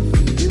falling for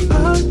you, I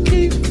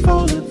keep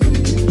falling for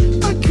you,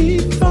 I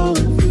keep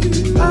falling for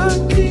you, I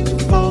keep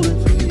falling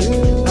for you,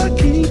 I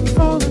keep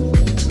falling.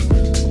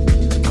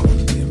 I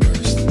wanna be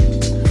immersed,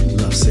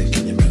 love sick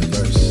in your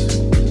metaverse.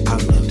 I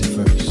loved it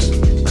first,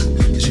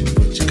 'cause you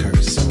put your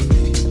curse on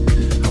me.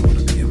 I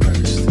wanna be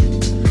immersed,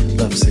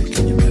 love sick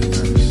in your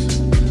metaverse.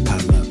 I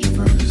loved you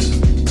first,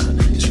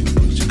 'cause you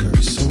put your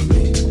curse on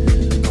me.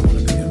 I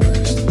wanna be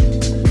immersed,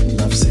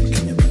 love sick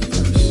in your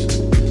metaverse.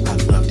 I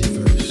loved you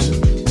first,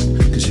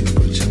 'cause you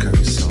put your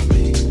curse on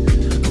me.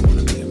 I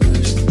wanna be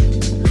immersed,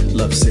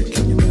 love sick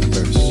in your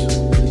metaverse.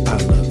 I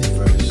loved you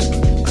first,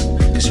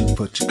 'cause you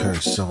put your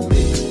curse on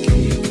me.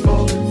 Keep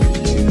falling for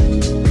you, for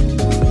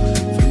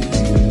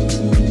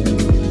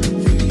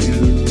you,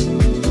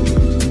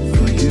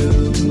 for you, for you, for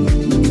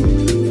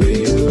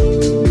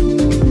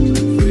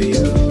you, for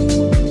you,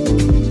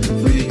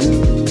 for you.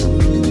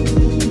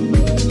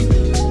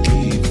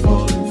 Keep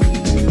falling for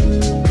you,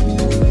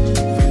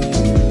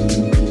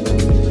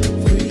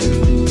 for you,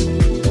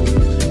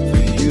 for you,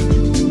 for you, for you,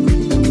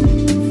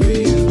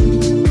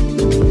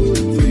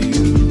 for you, for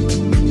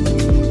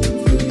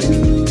you.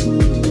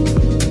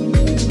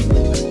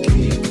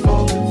 Keep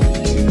falling for you,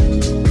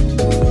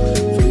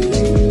 for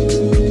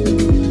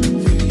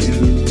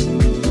you,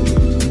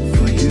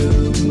 for you, for you, for you,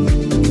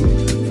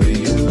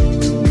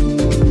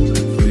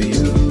 for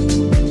you,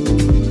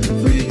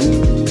 for you.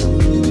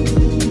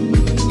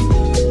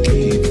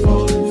 Keep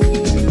falling for you, for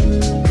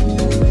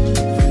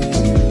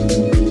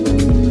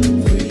you,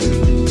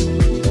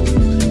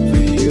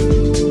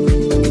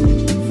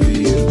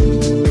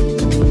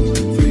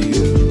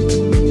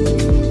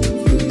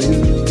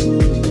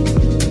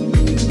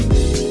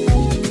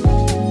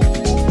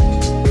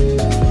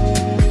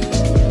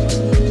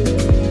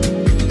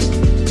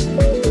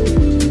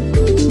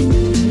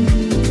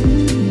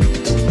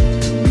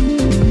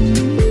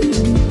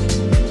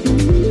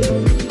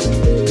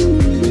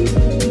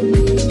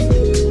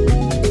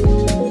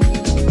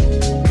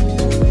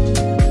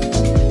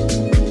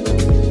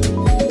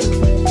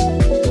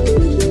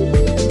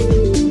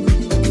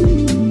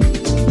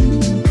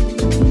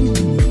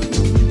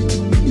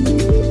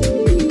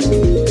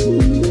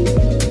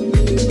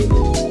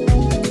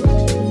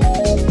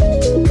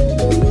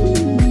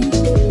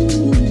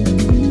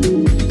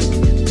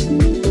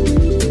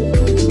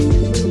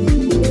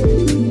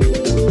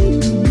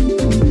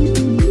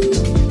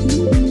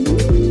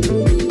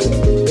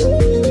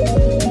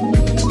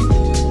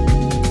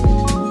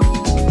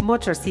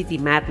 Motor City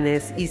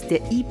Madness is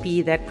the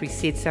EP that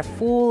precedes a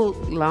full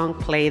long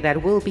play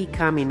that will be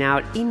coming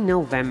out in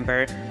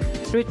November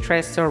through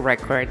Tresor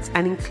Records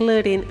and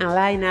including a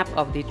lineup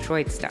of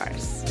Detroit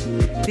stars.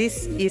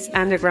 This is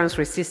Underground's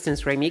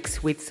Resistance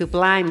remix with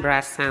sublime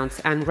brass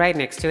sounds, and right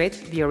next to it,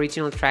 the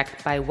original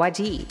track by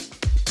Waajeed.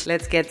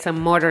 Let's get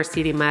some Motor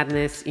City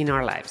Madness in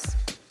our lives.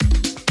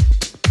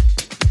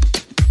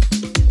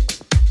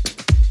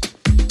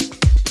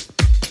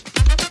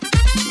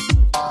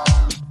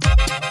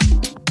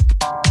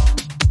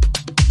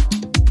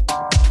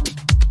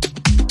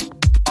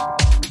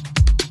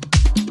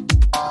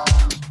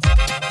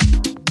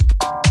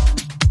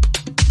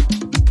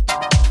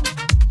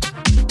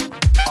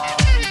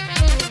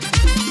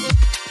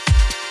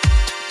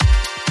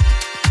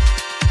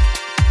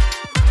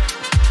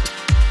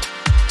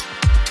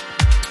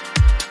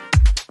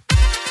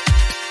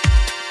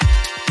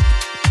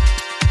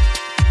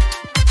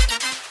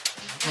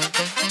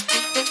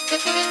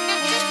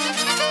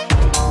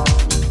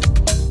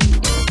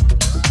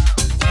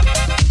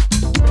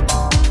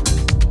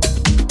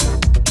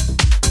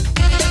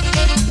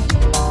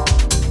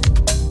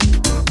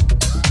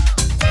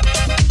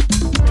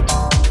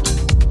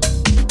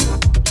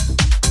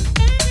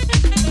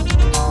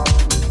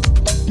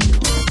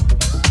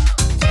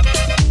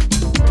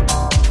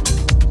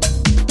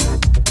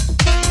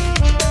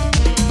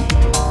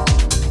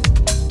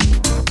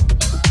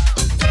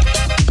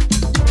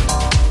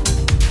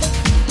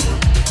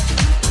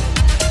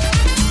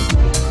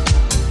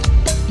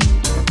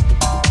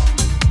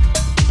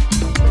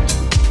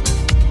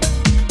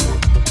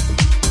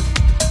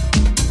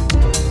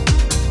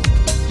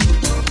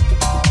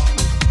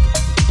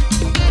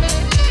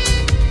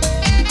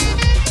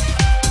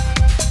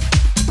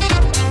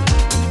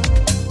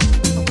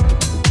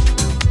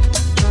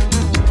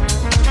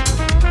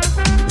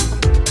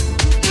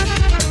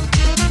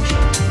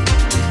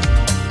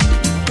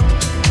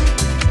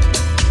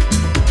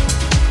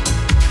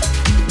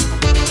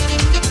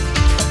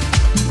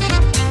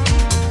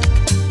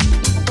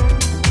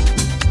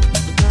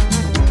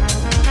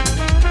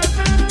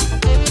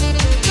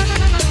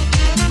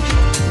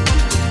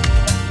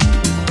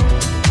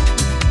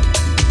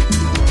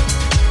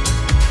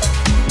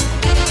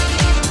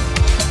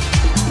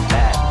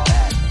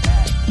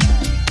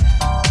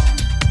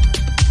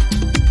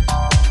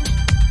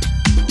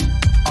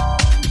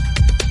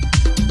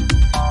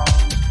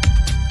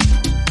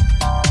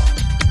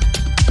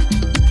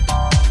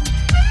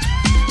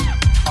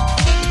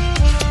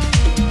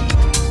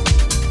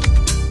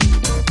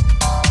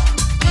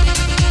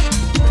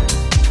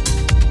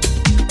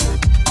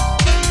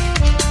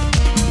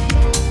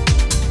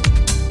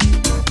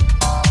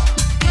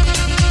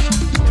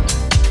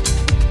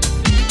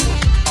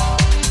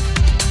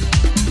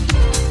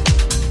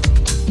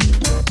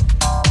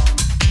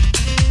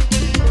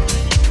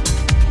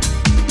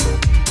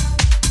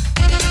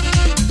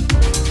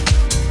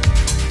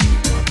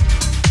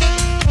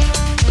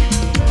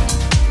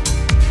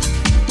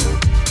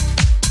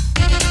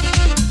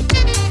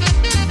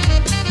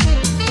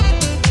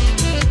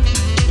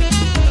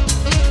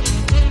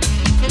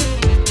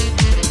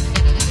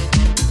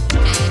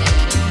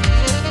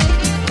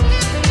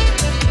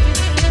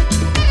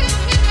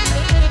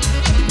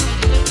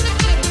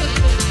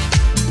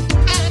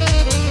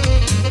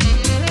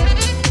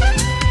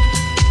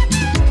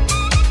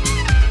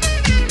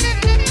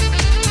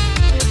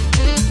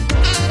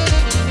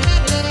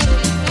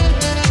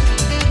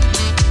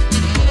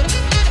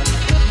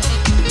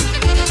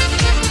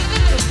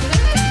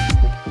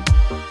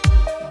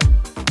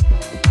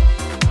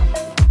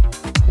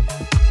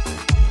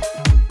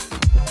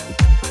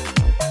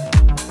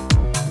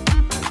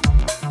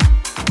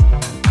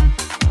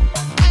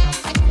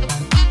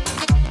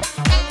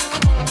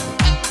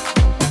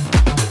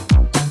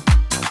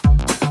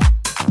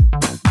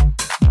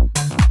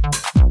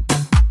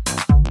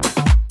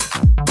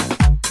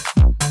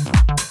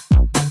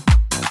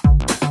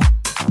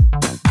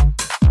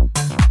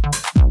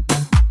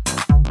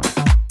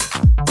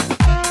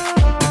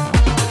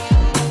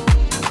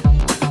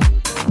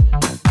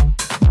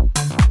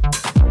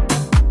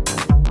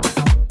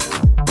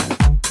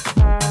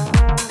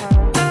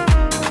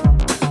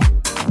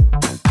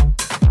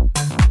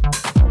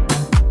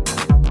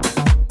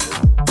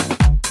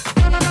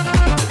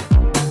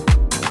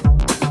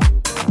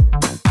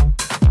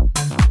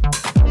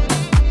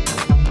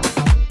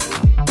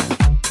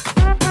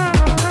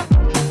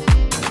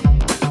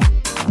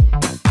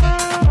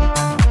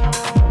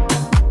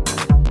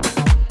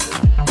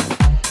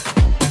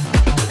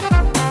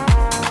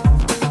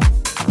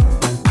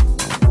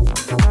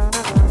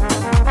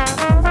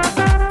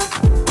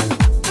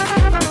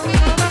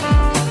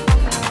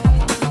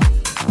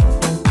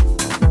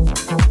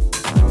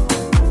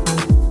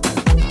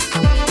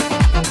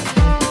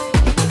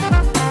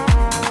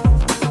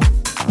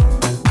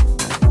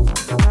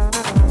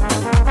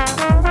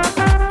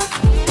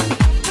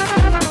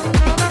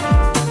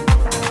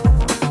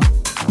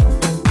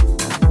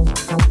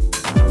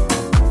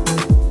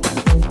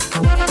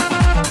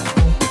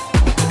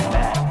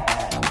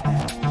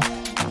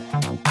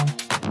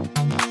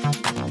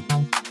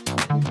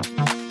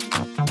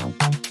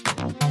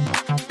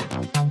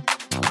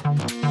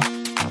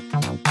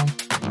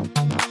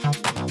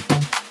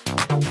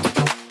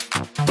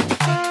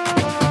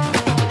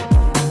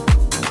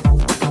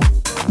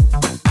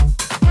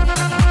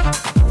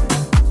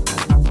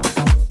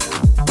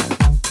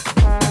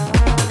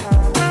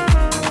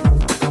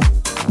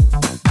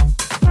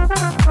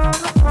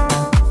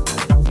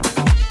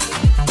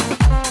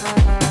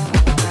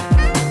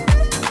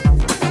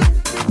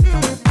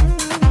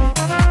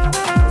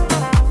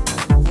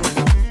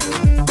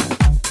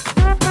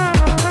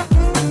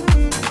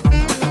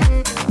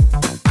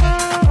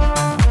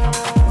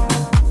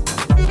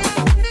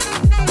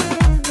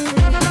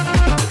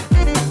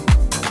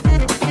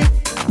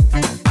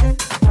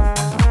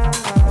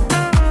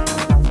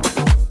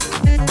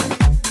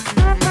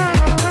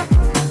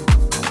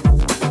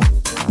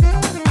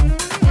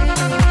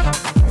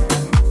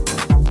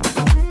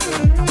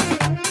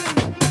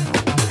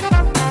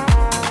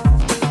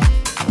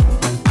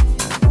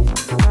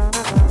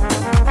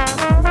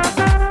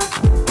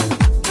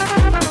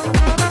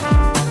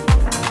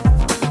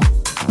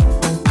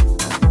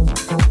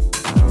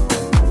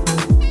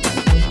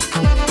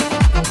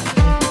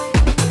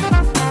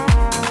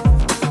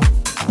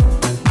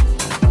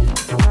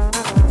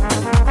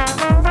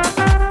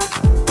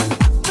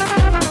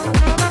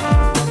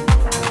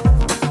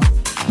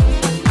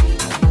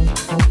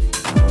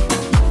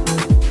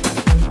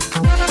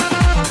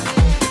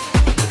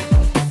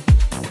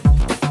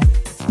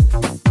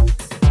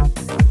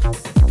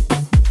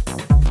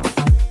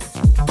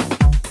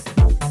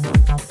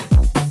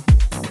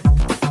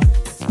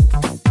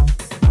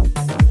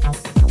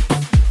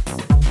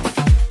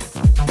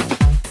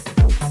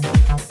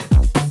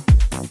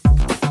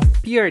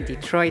 pure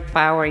Detroit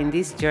power in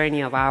this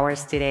journey of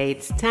ours today.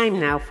 It's time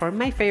now for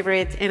my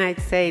favorite, and I'd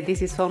say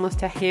this is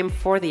almost a hymn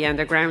for the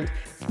underground.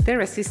 The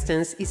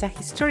Resistance is a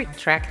historic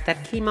track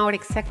that came out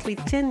exactly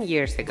 10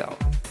 years ago.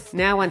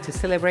 Now, and to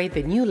celebrate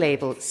the new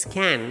label,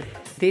 Scan,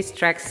 this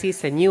track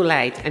sees a new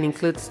light and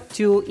includes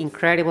two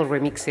incredible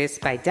remixes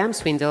by Dam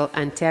Swindle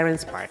and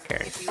Terrence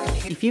Parker.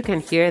 If you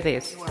can hear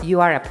this, you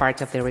are a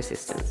part of the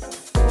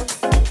Resistance.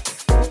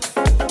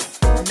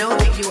 Know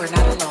that you are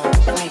not alone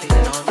fighting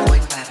an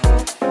ongoing battle.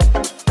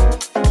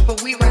 For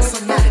we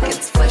wrestle not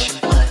against flesh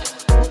and blood,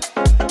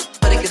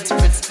 but against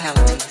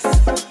principalities,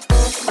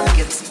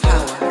 against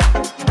power,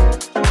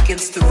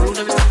 against the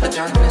rulers of the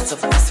darkness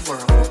of this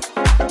world,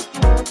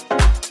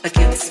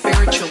 against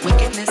spiritual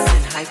wickedness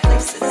in high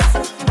places.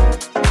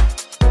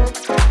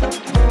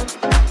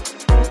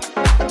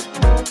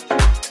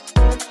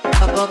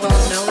 Above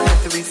all, know that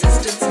the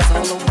resistance is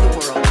all over the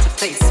world to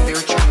face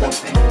spiritual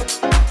warfare.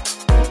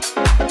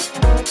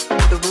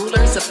 The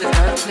rulers of the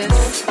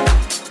darkness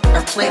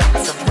are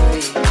planning something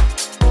big,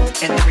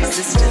 and the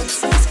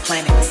resistance is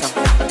planning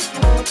something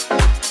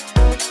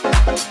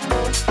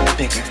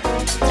bigger.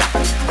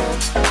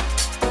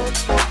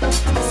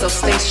 So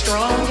stay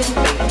strong and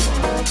faithful.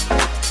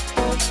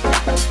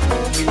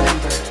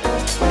 Remember,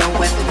 no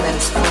weapon that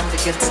is formed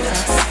against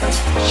us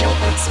shall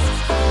prosper.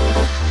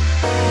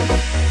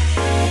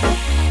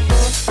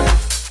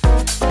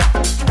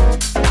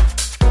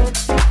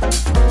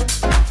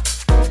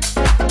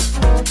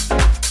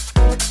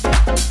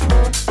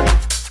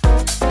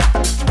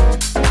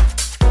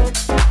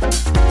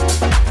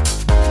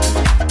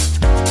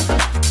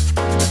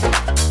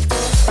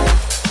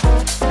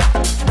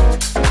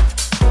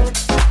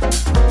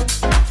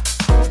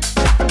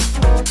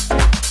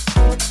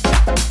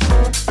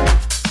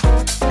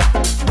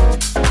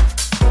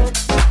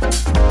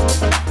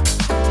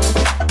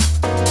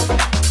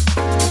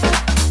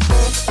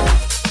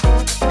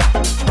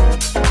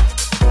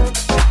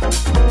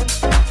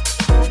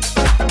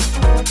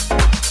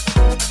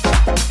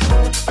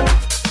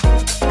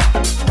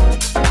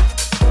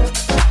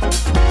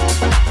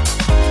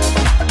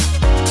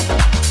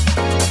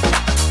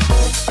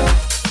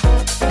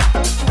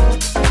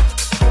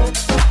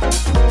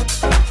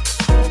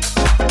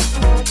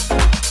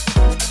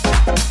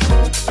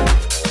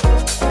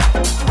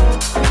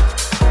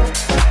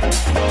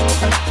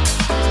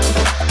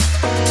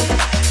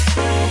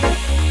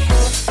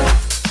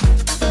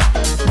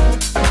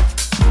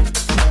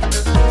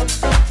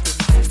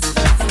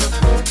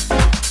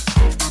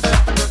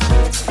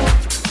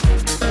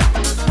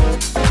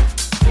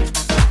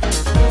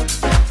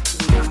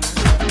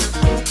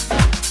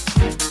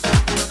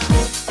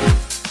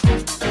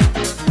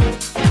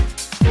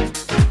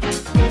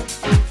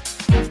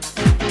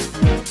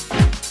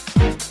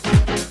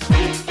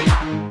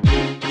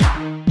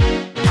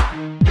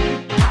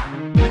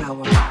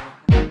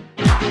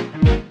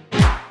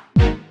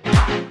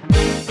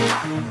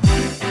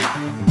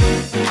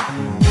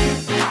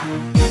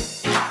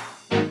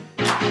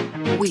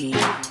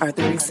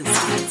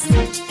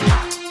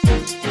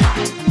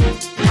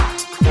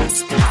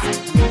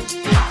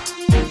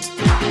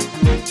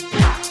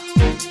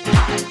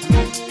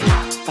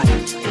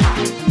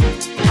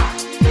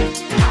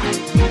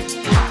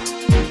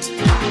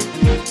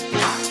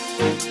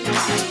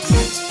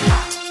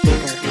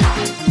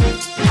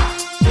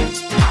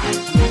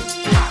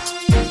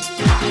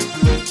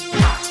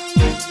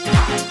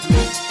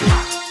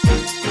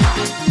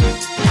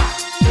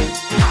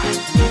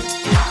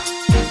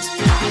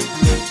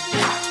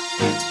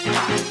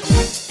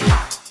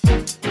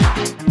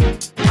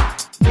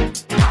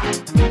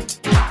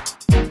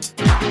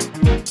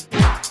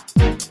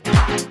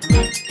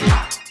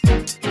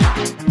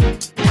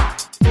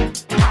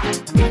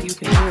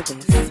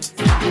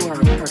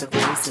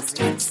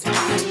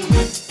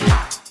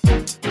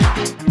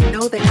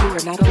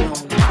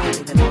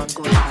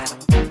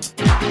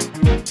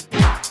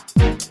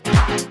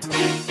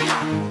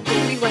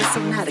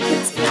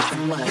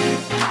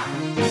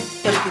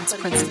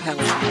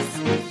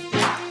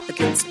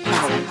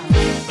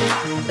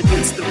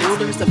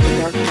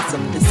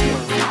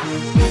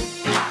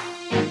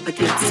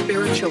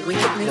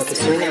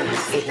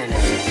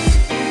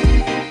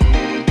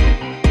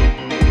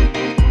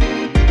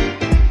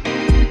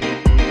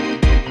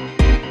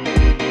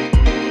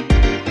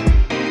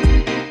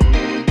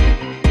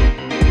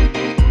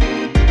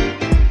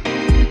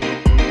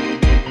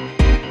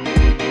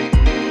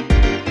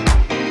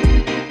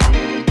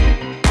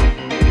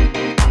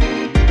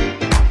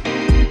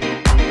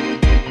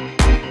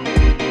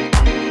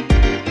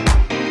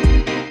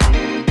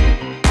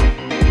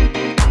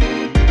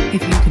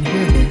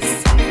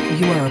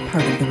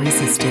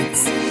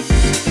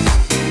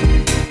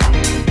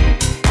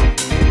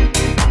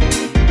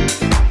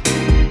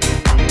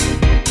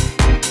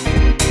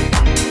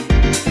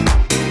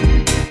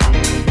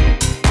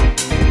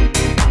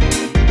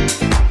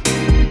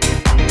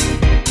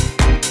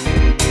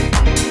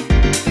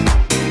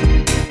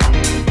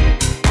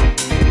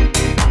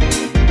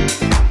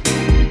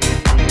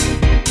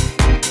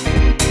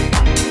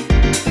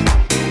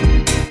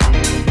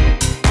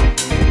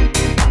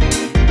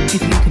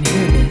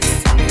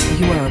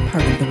 a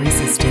part of the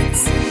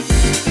resistance.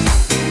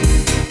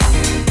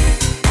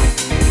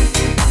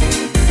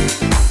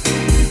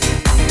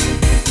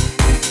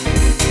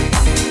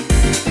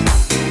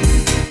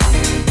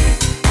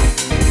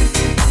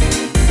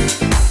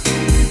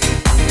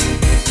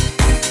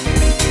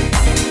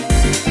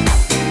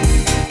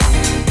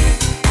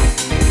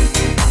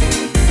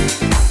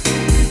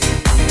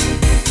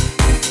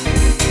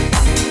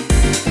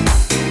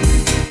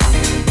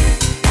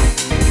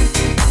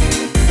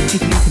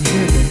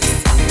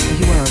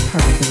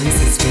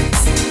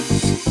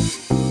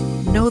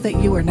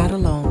 That you are not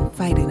alone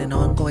fighting an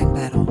ongoing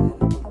battle.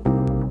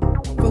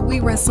 For we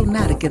wrestle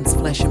not against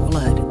flesh and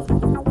blood,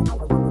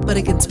 but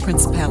against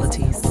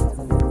principalities,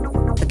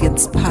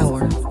 against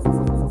power,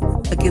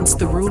 against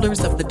the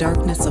rulers of the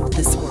darkness of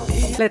this world.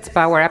 Let's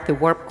power up the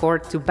warp core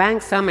to bang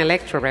some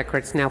electro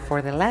records now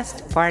for the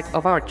last part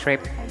of our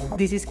trip.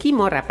 This is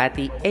Kimmo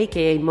Rapati,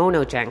 aka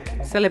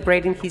Monojunk,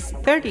 celebrating his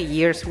 30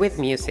 years with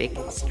music,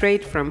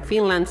 straight from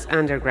Finland's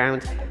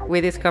underground.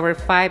 We discovered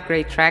 5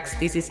 great tracks.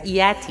 This is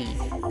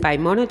IATI by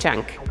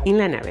Monojunk in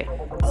La Nave.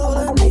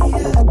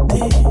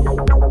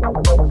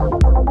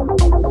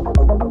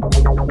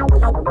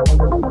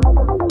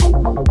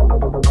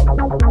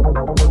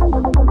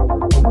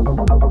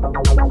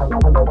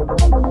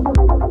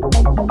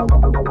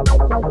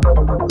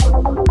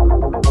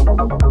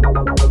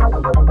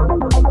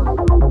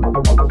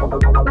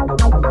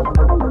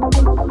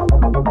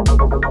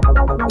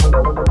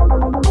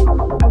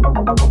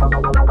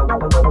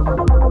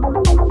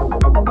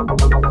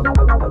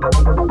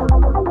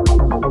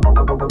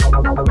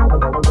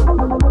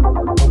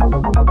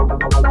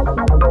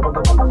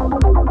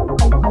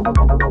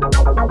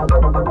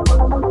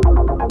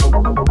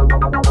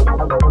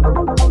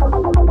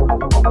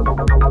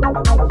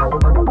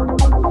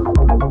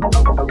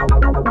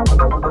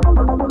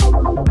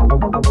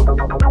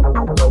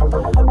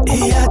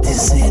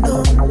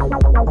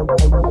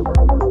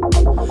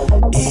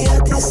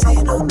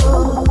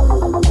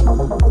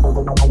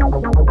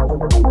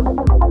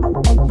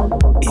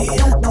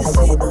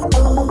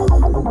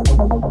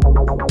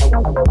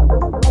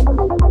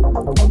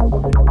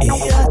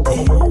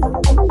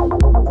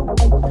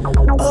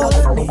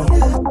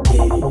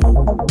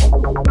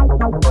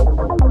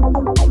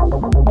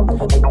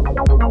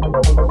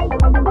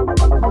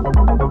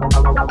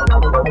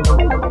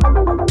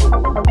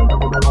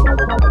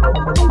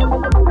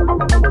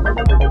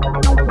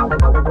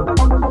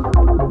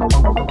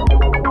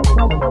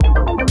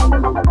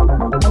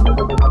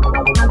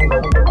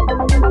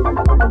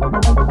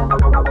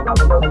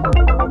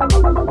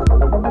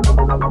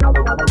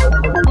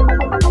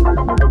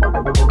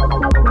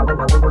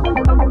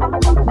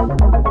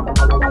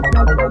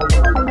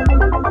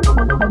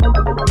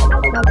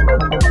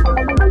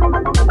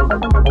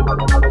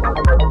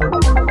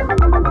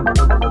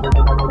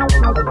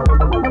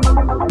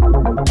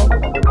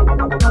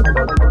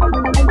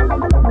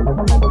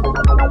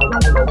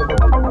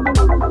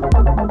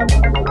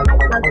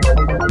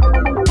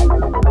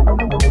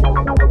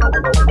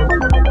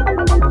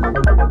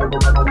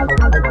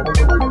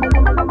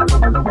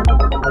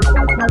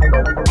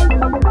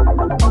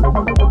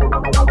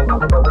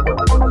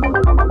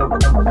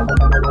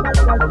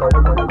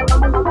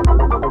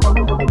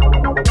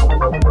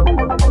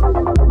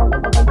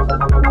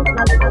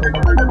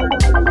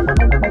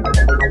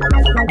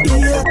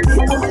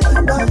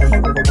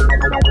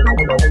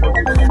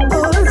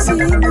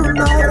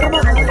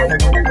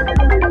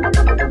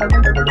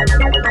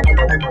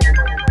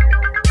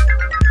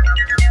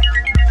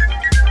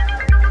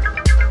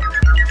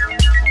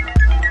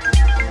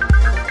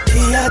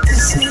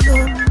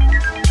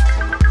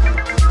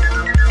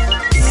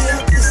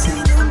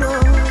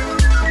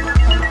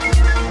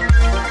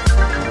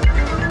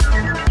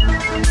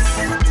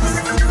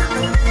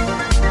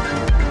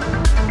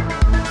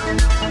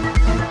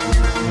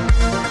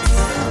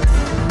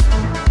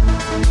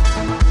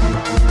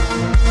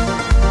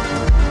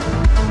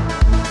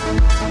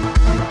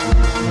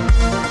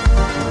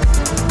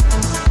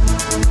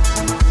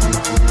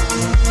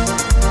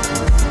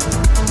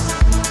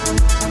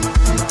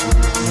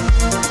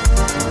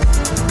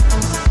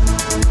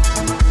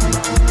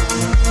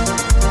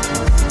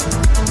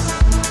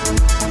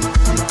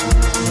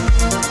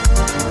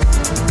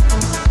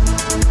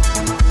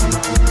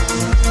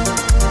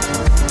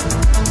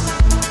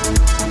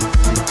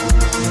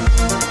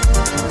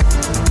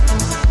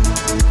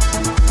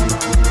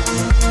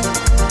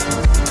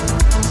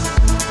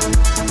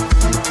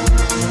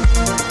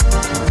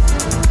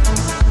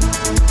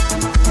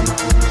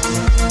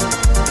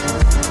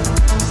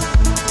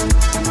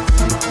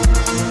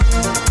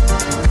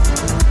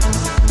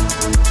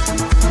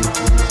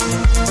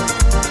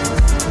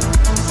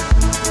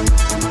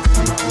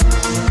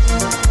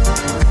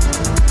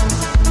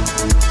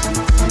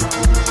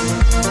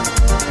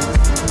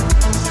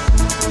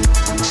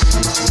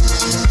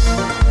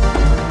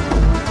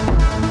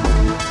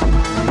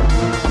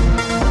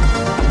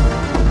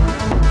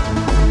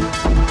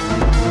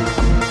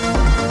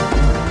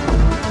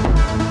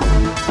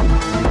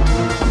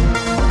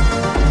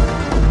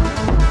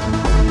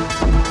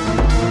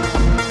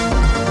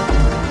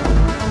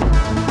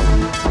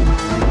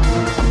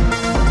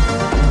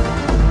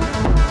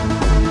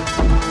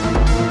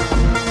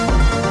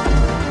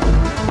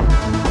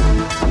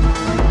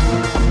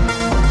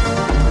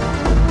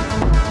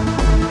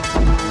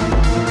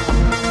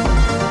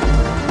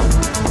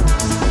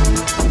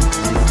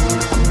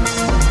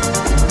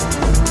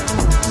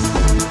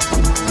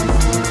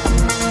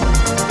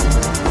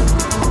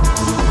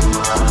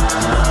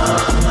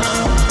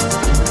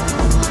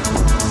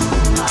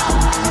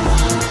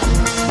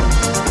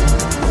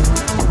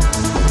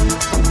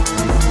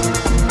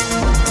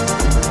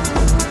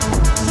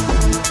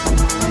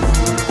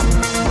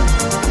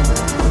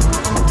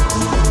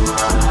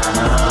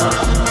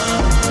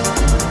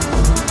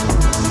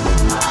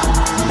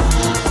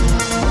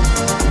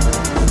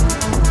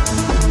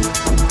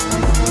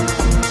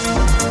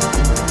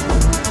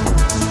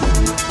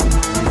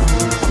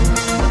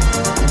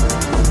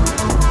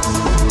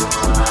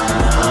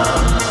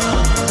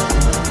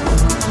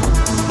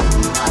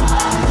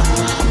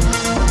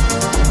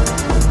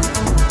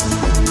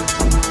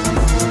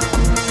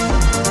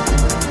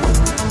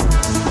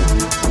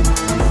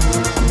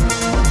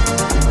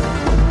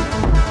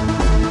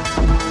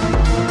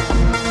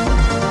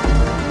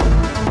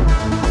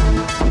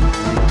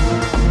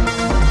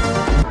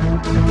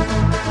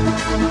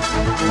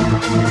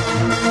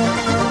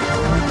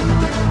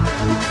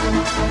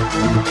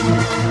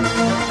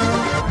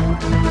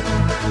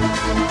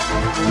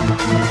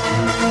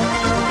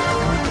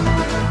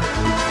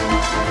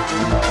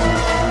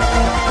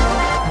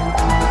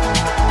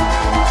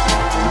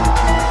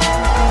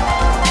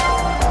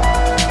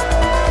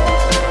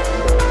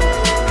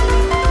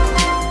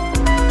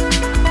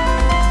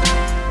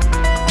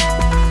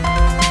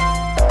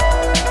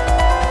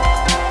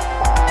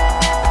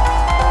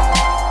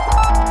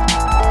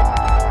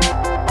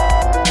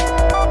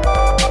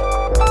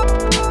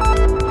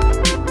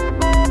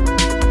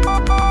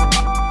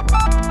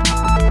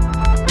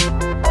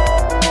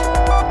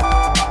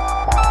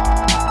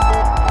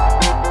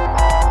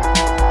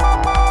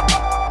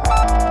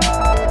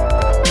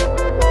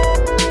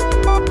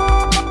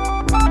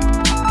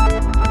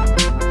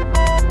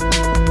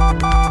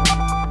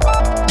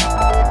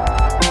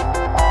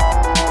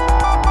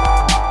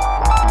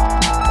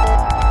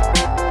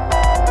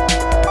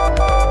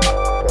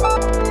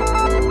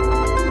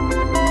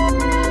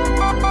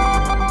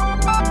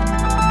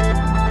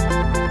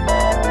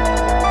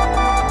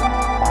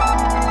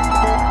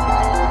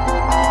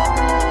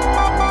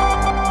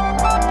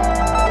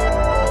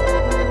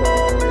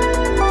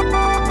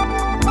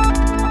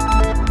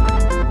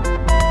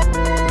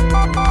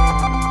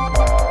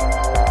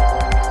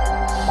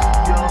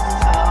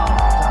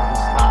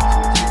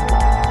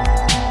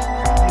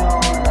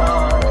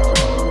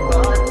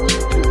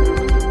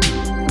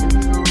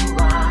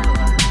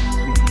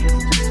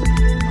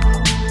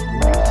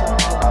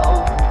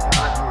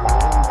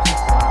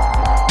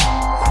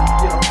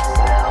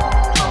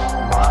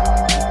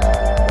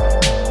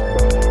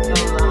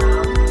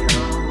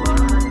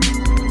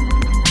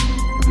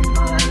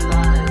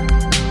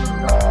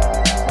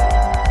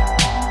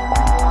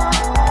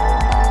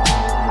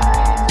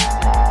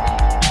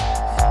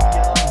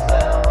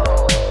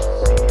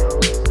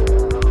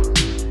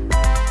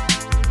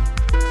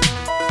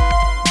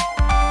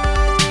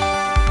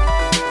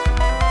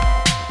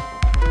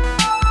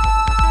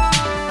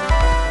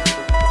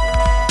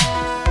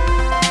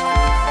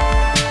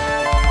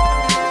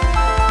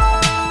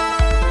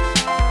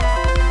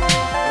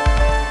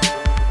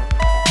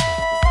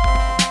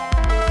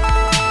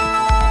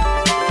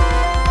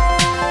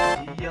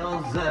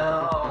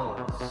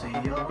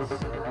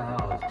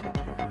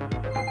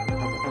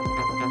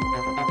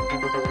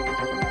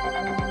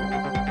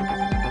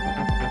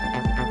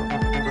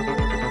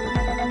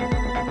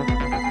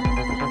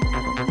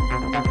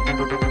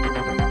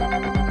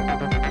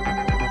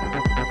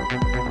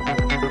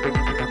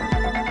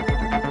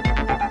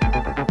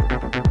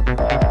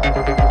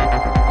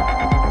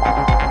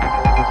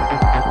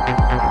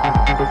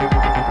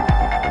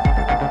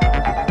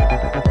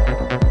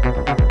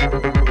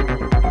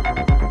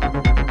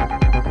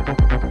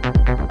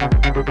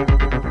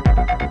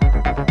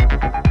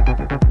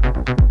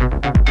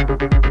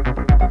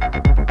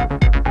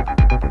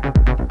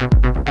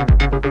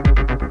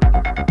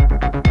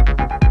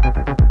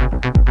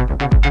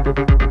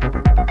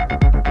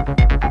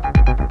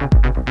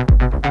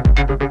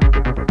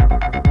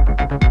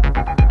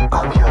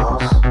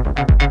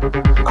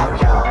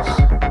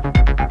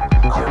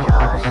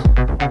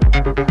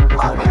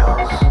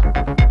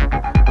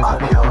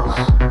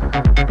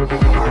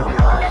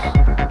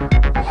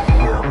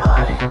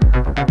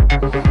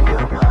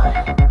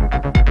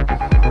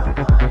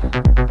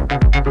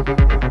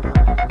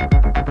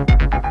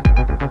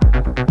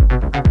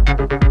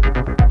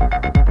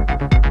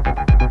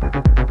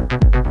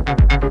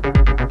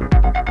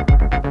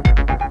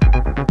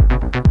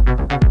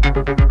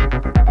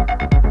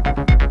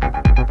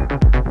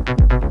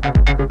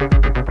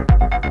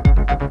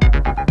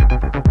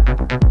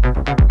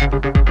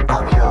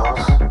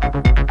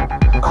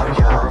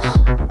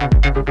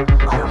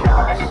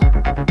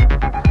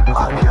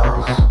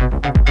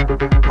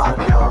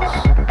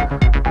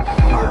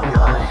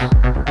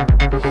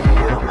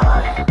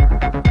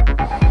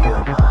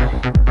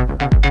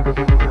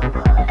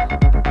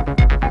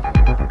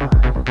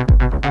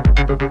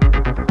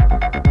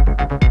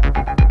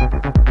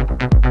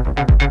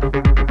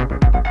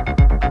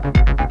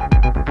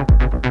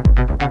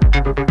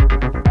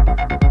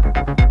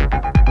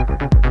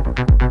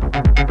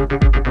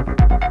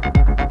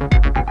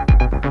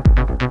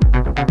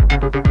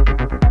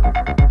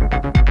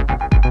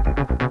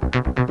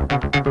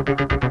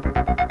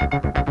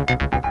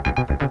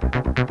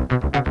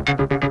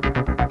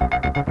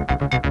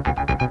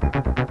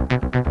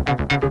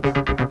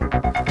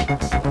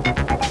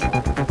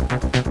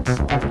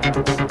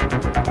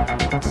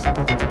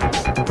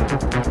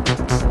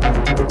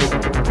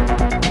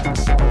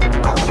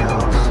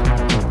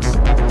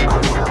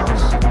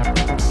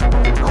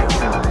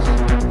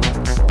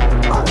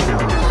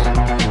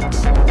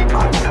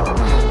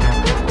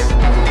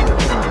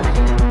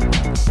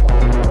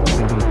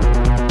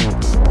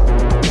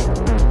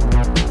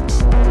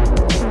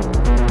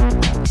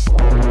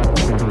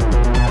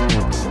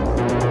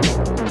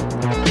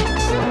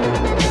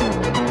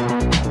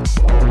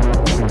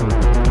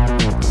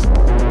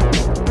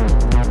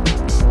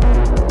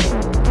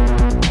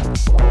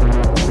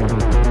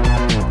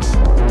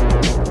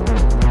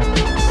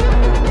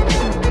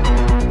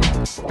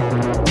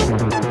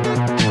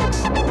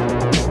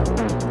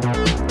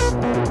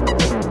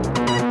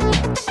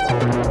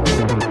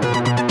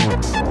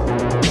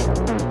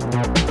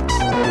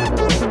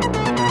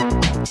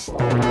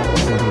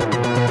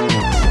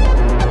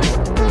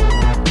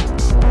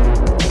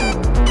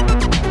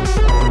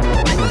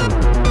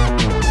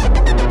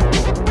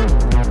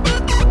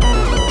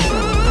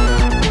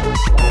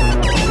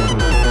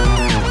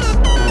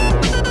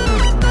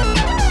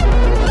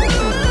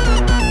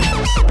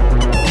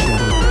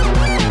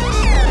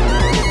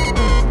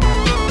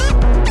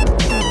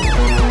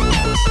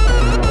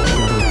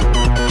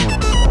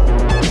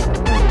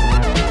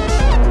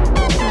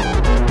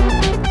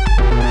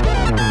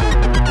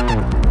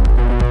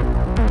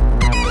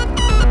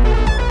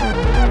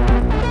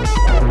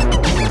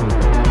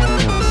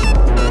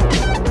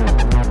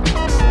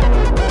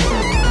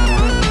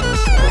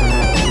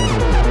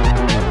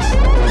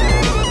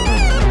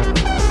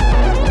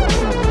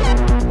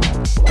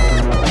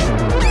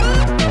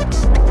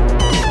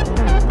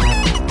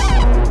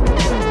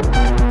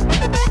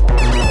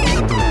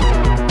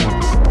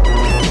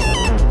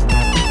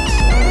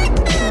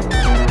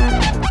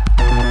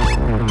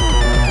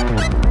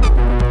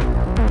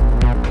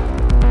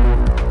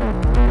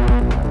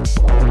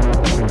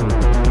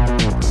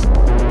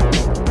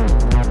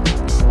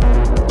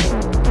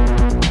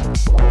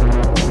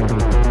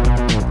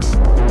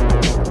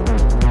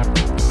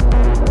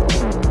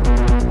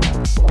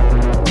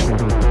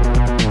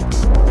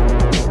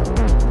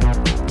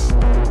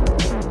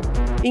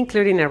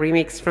 including a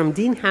remix from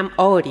Dinham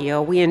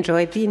Audio, we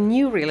enjoyed the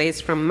new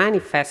release from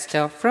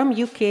FESTO from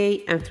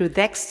UK and through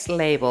DEX's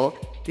label.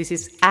 This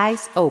is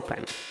Eyes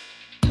Open.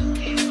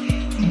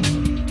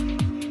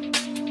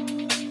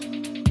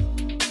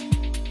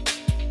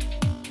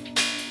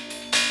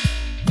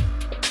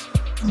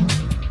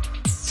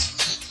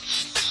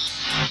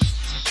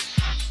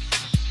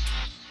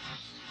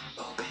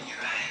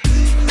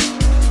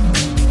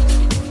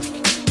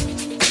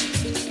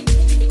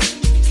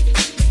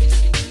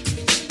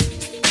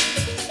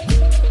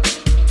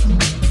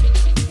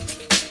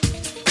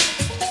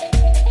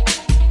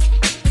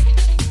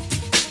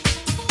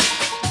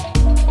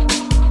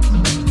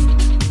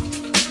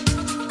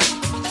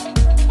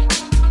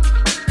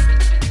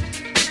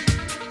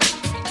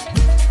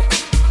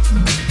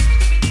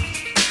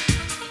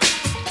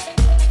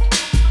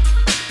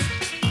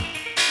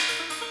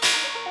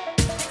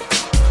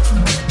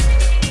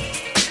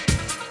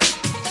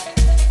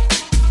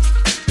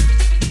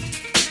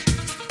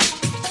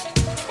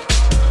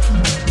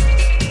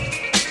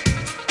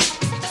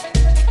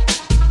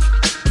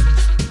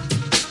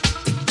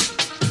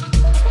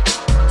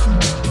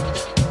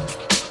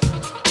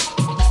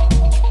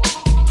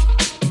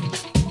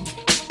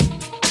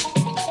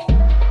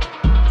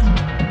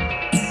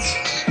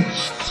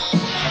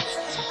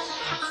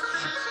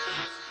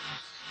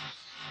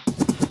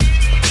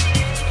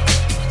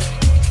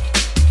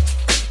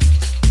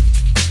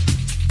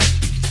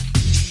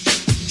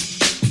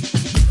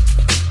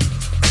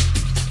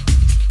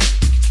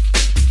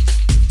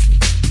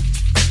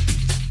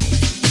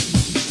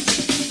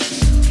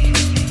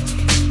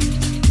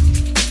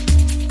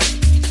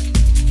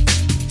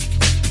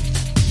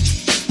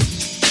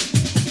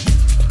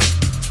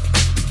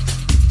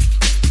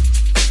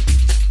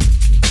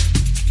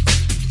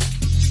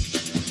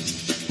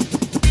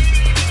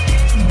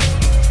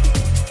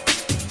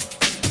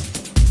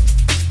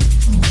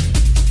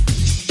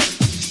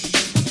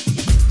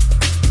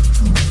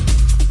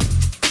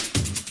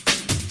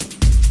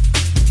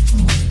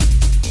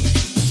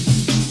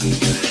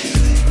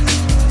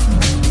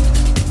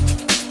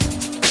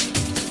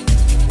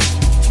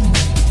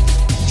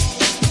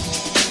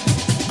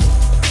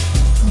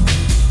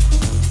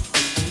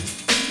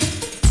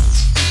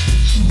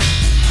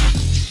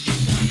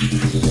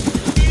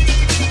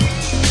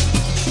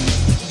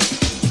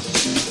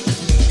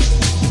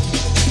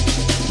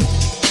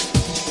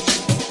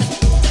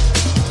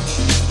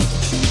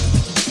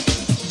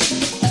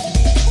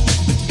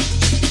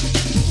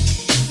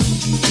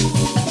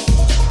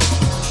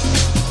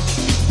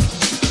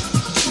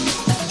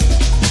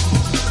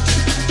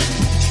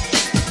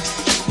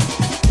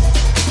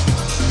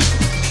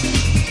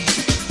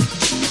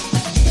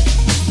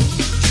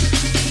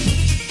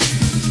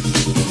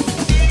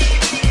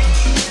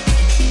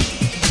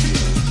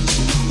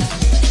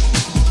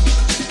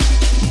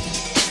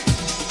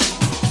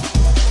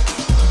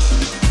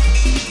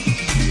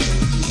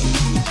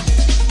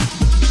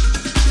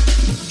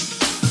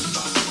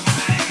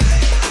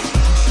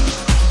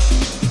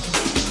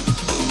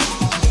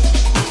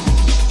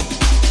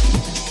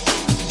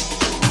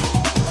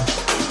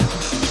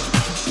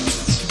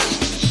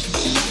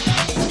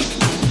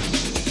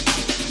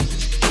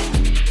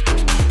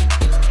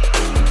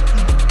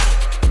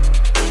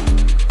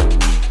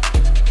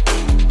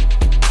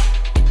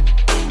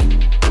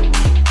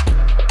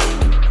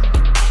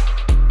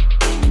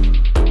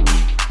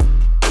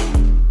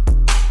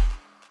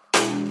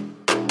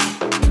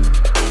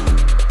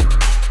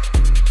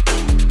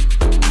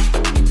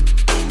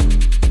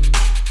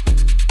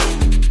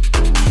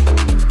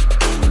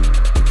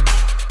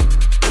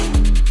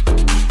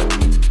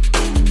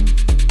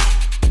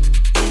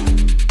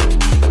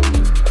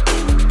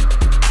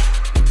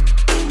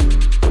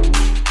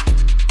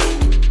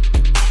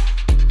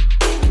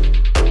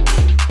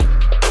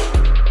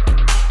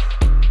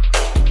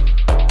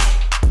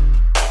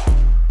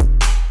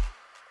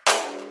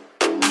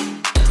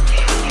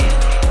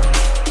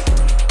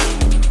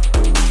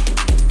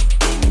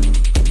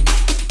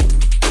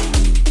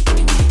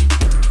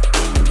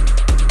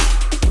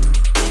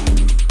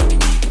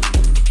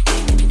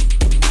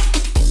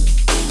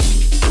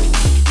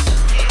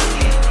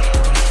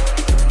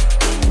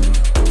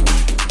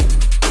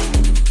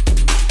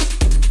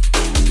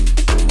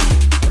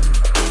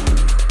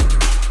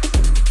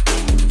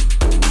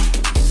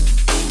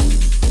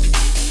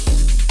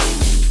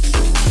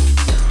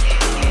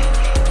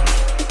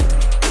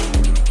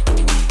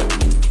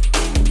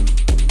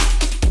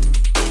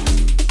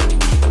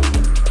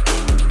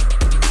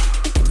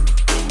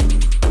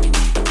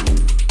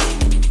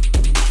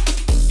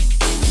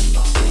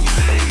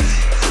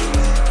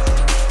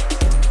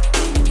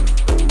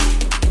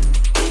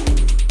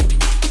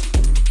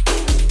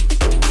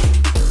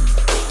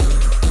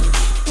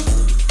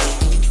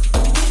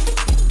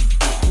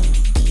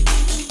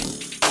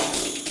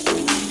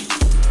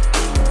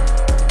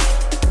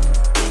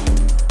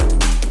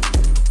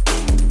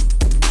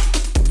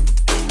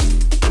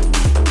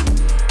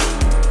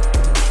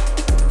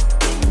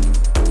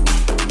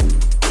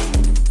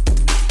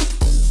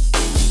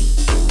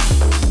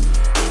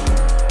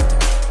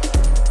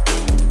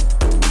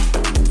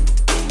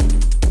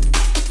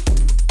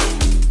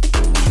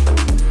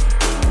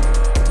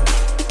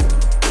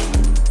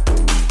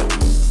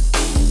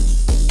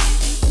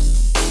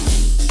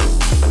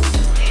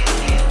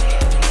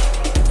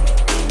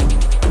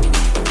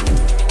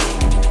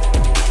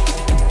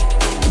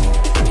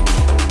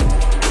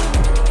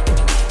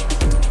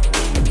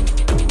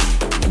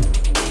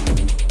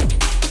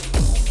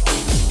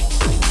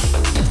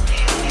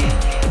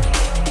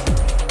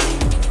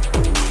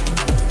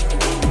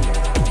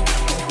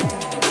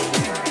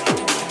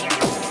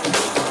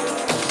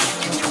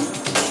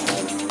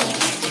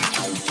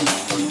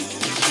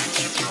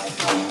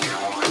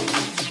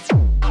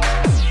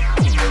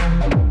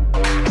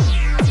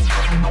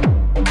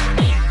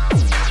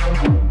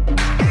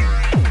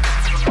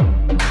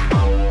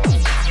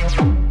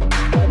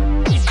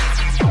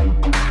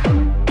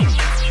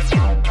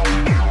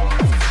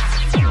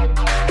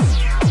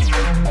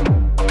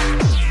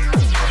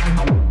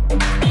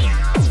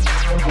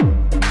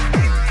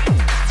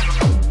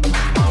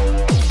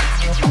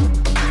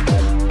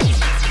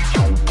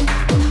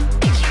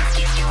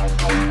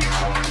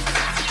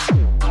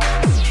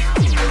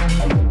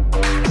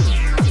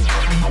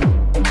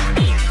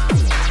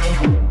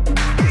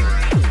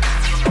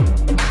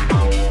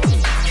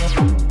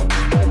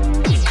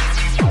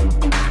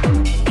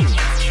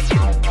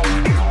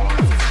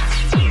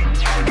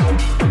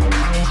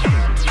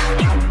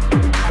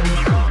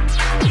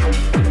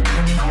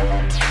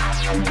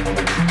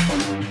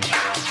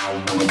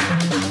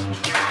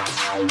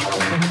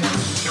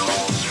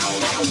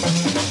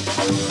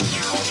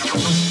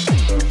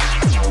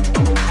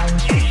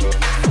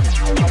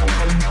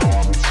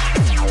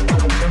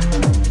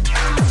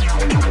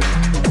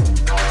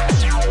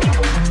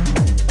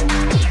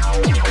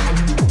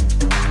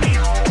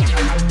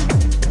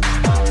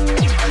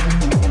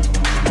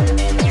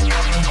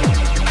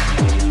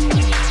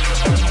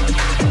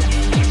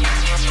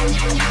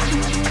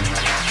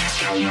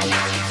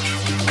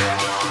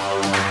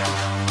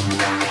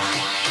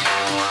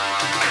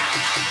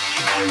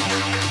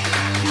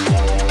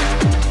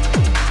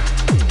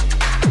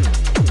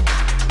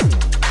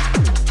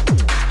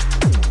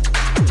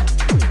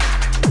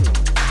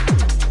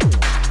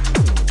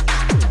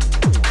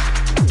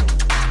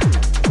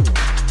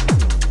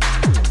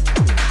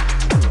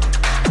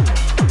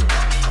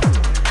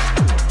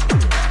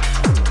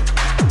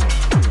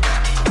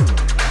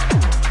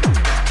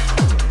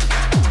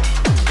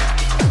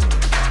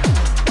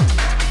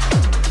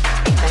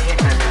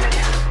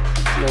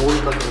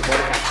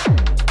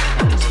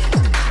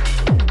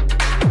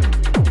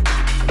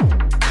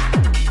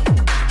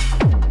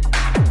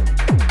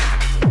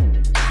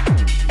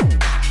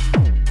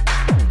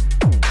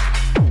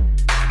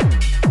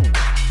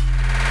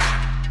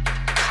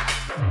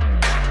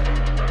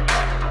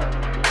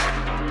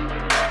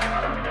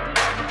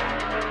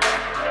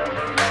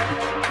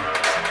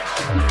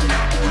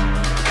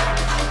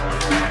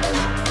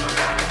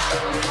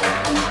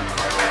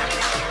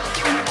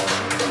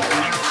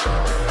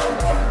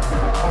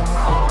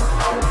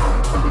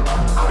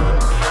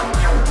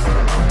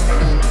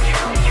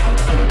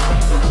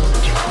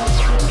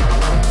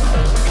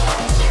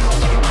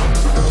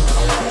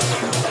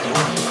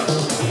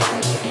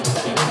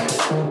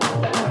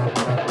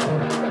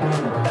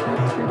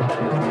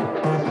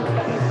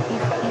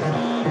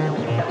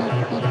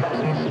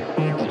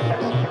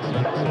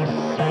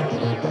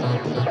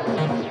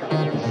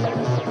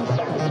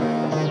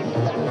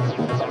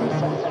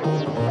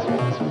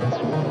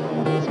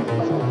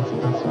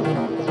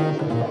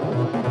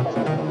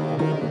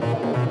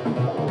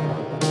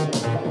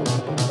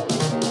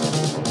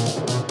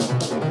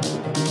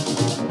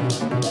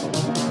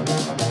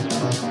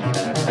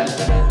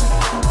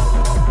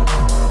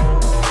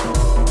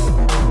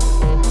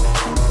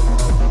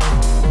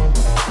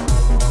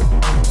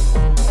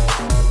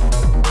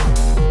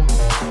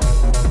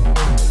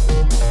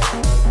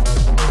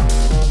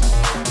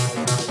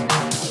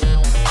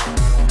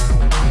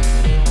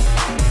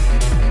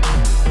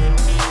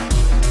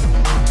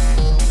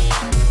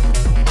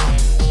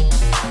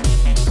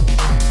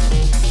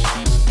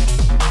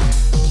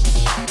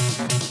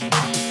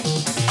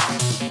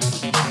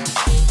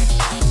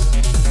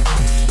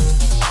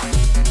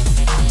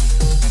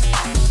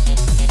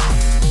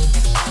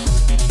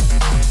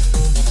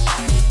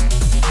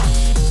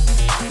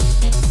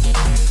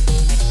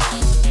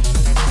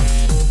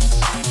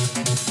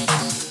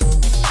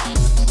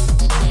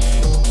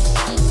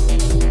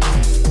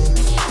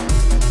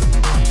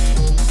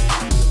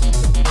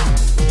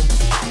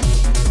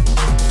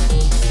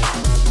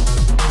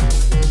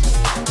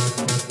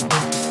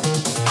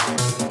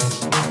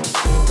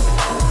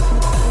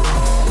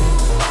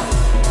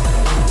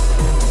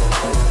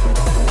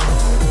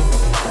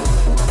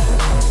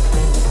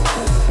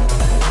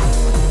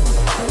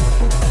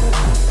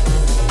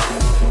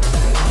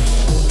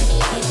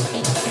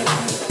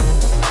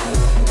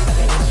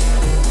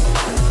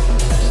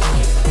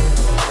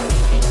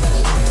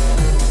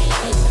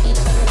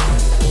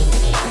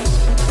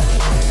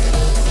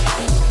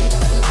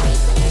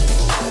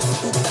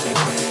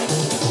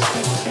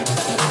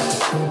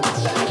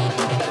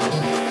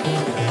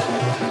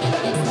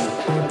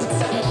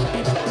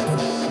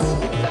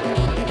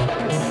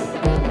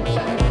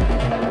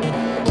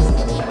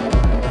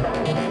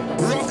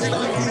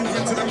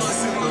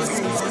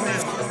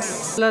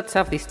 lots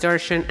of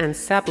distortion and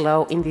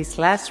sub-low in this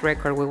last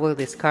record we will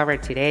discover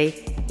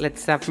today.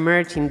 Let's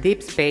submerge in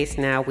deep space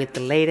now with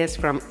the latest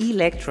from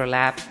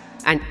illektrolab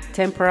and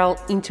Temporal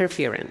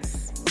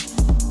Interference.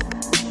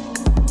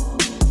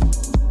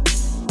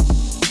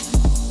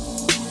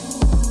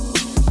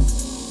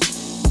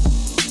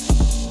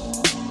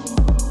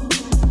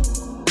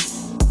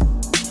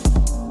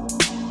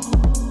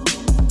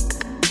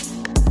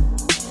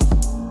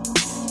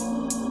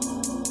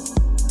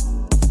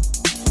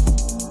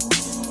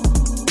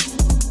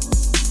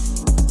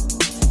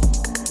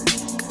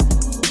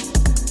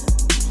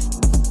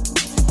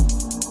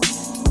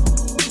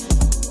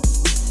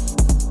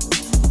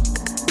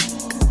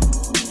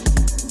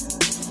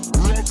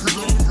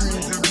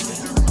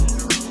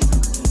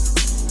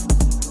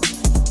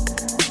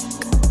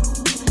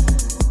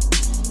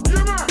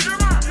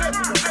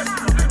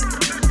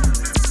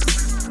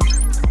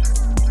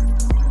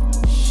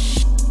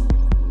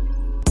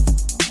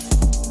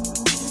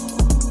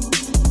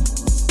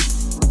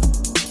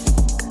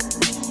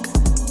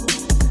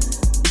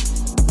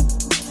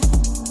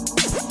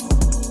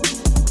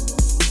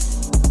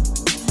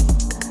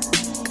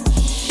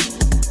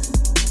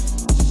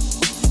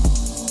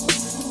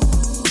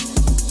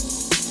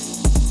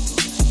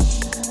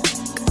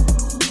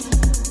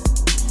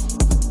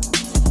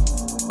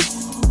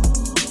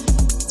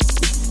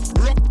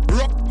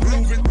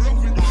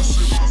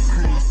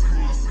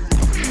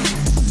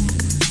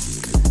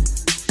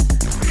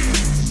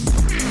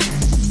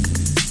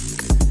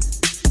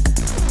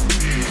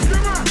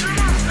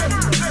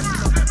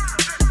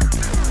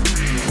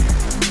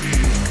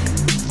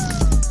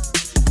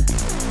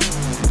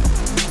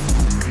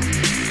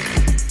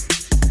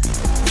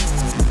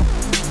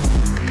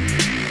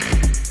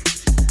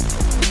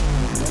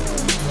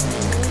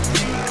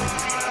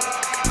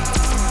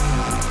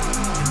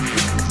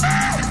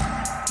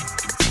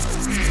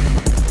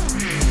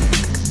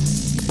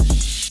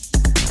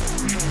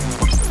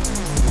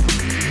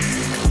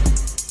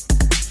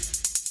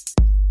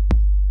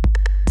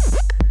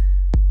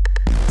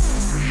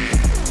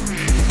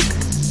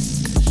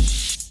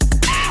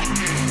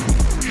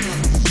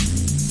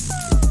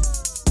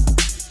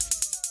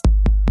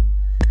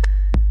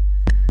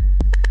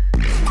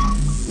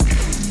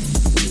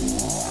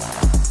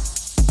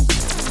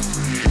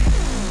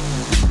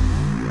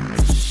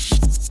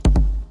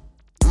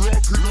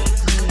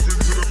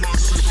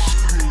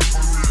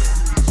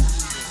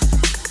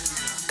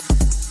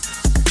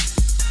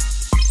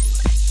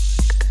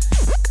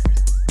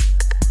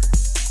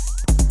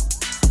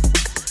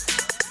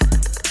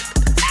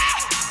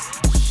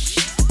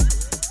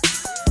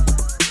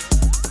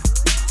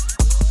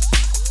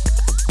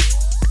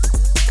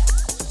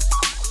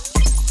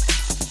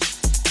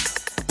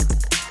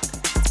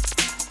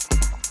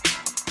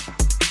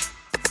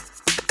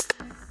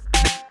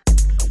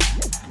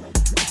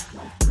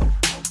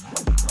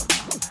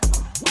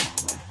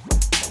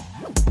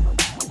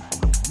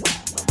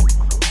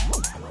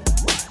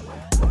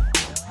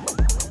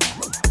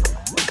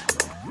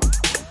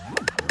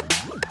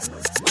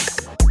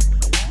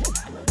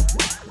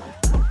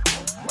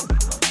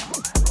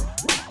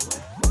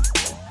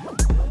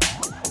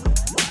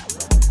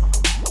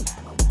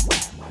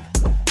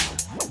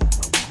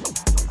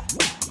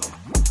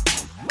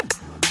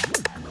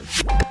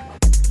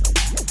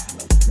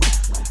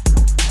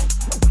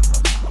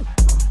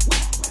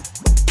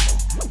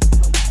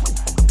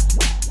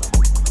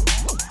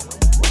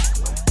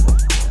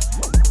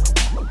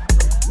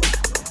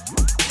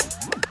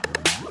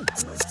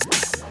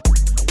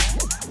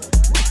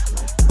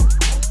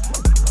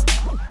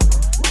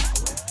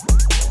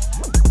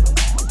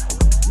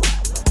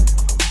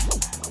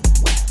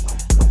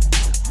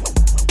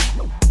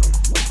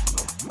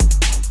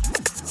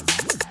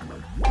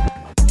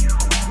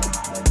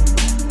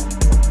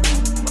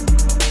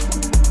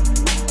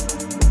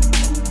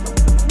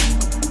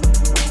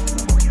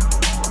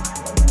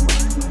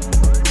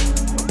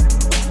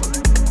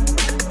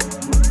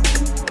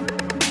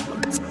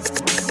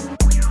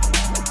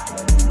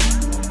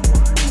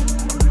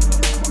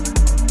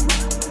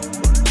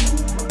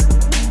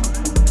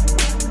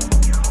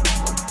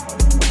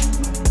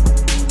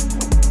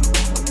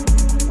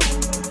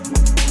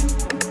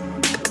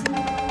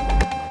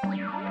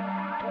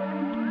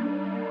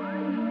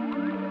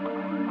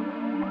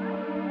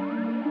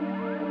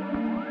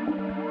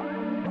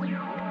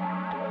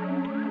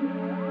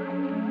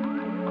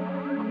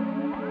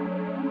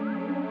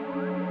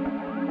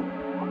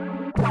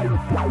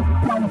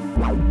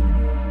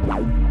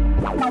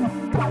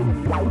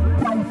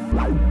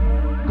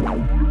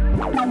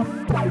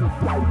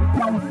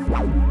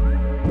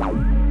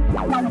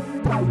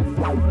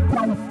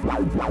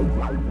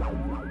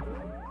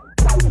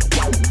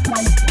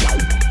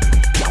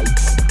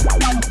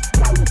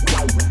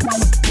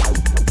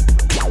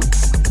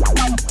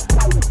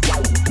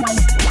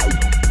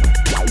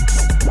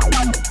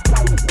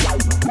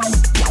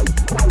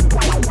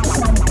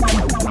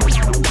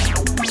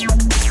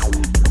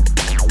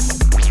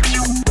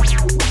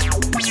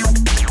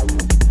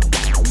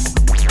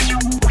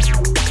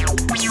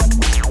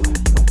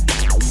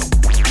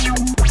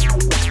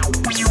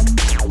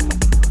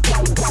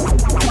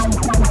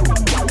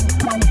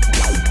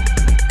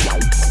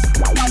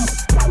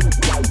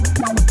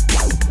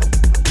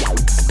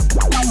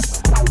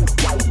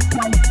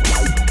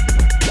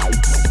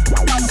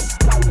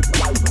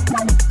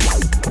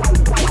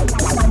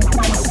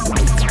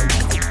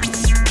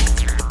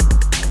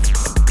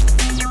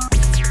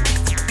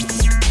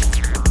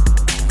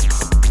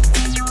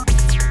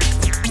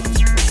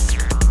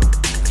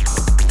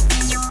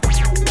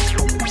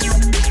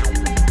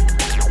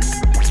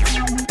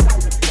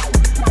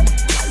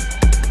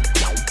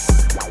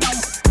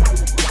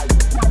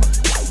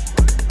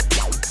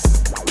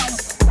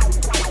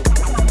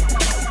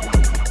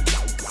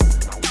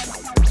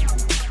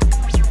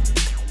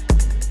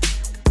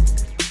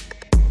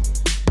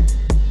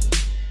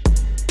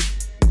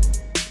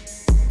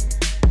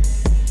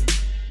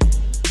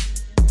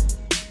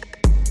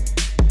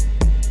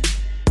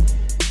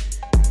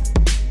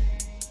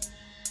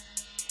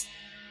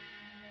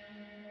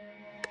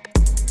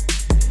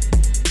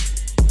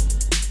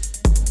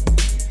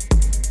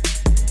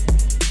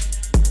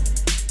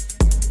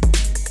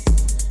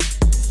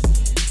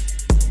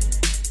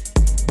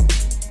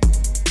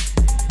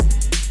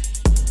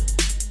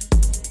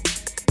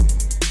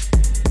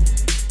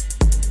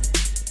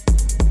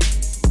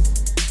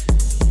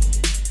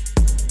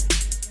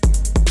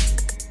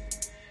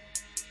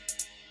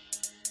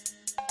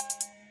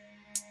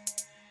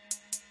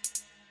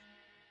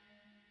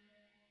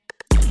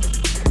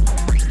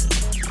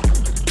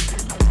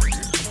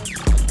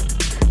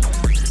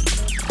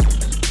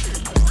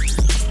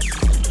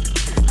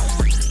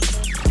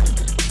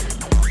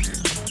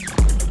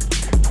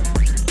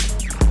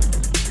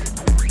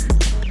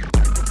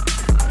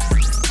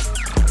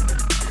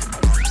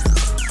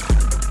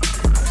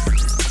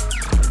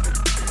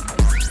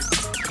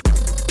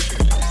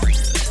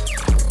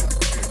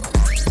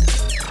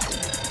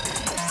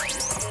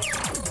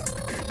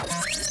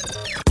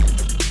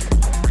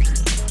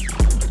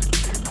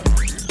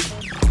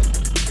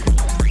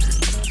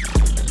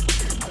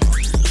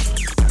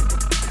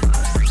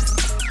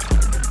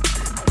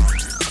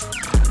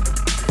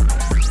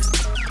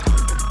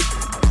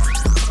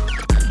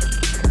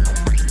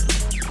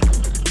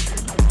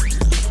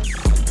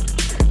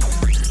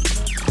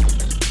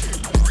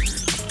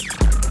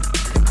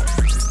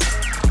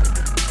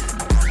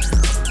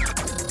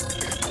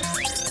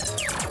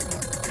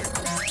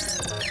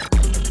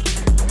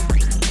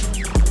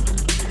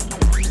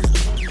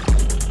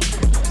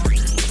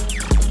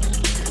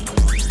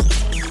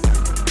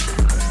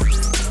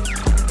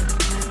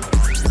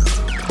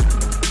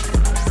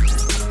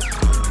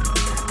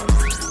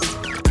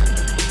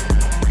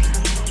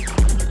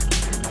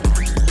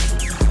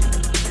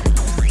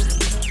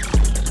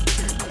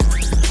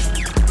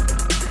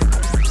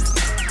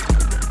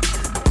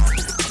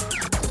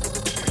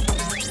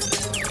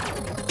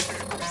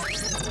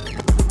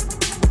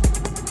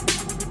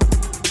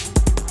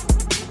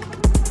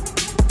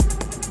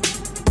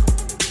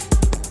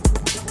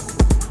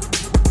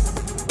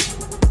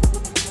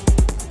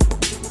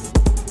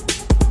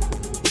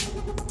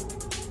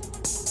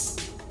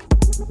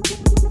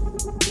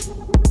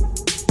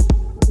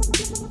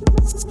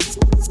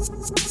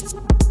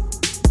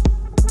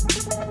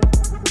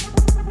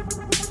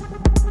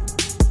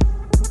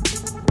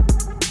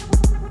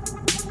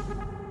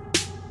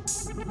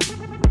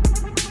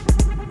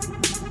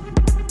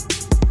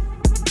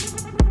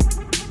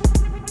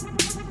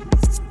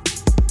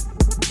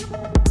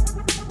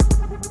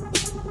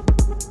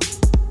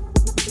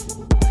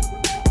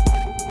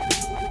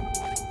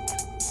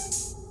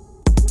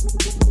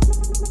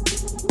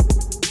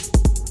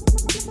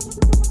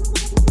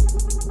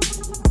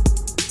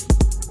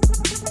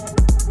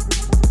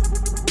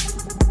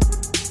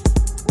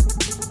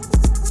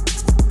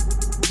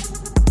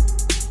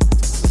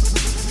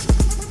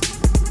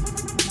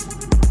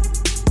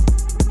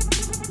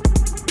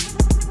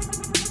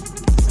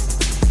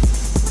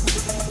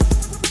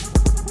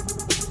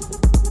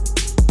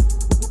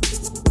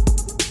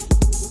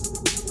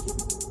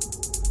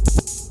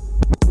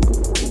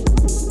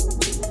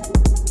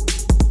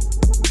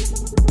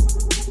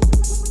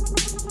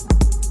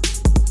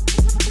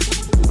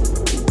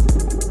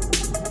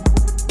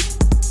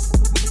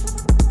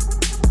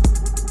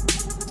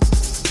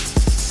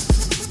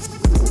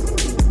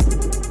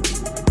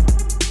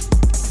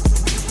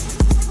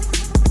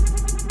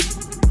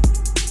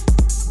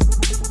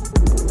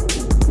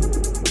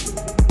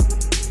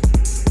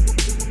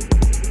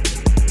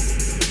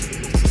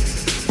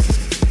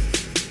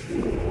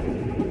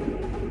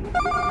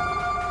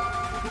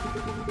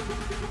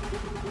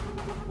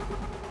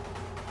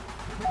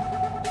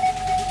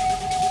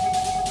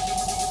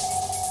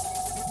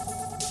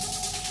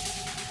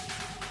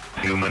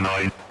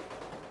 Humanoid.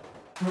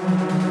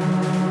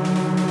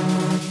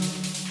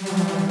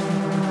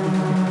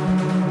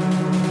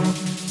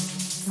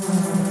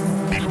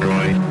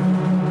 Destroy.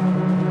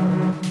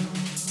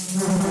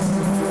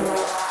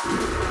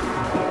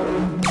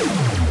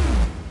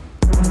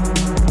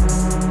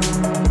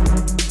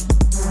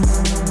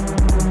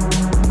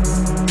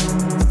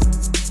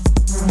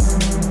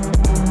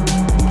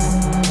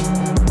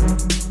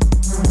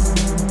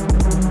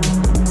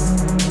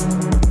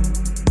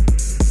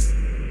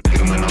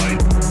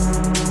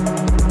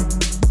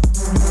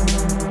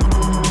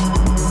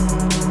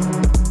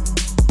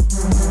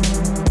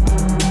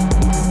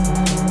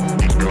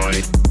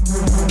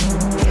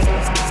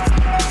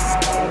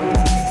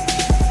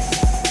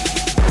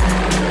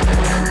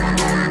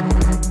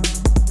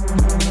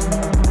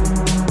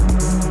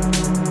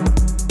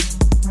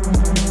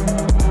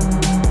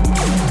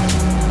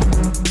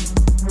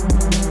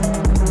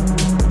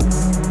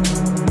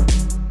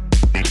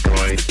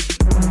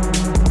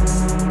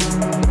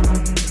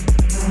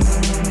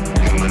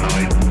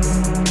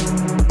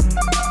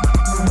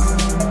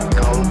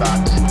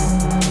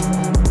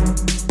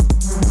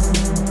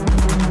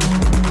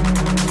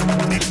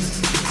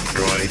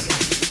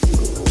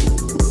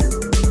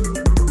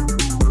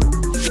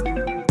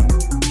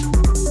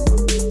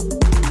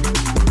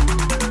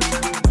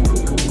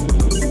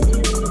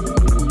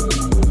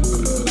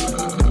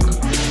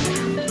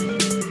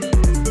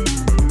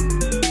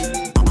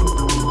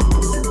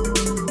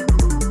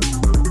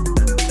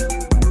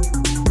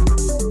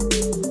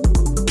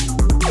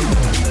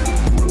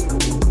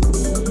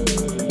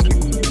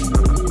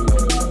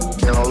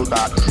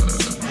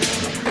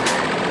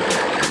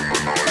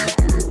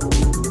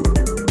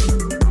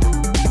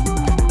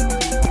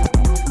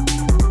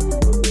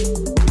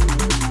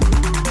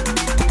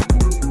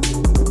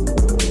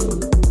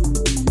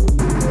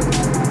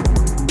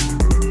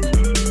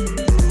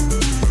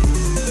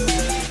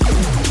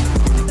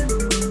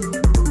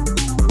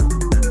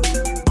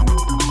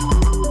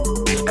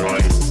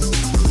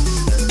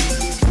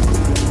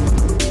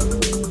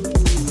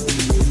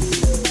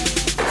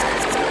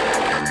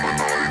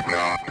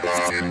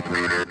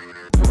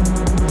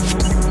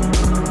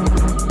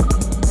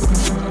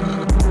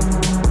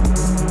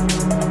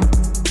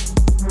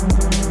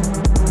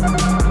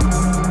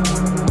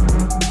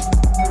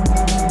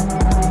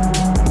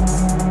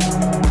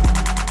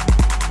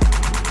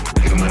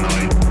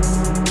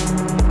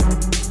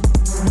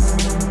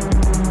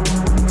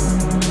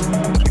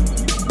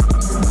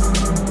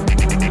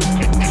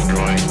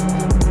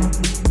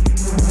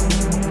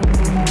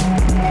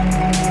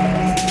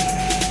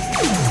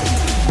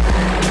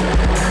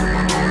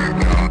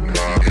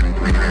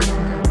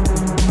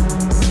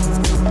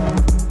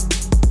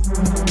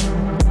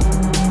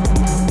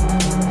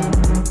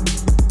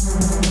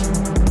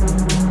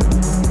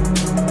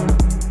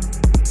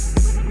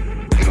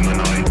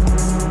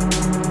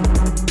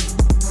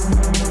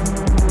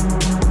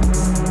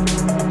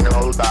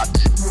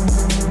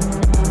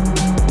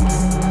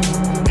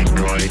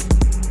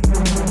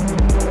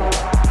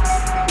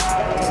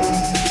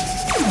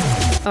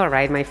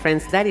 Alright, my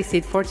friends, that is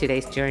it for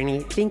today's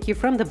journey. Thank you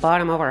from the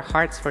bottom of our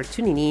hearts for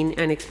tuning in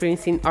and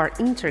experiencing our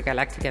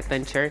intergalactic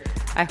adventure.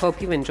 I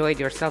hope you enjoyed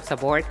yourselves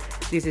aboard.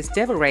 This is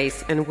Devil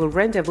Rays, and we'll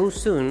rendezvous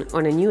soon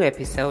on a new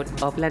episode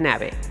of La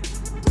Nave.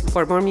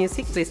 For more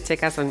music, please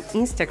check us on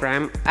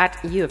Instagram at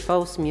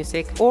UFOs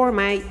Music or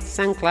my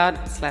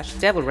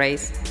SoundCloud/Devil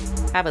Rays.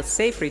 Have a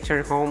safe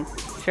return home.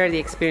 Share the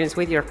experience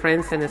with your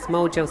friends, and as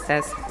Mojo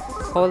says,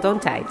 hold on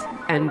tight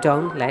and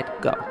don't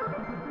let go.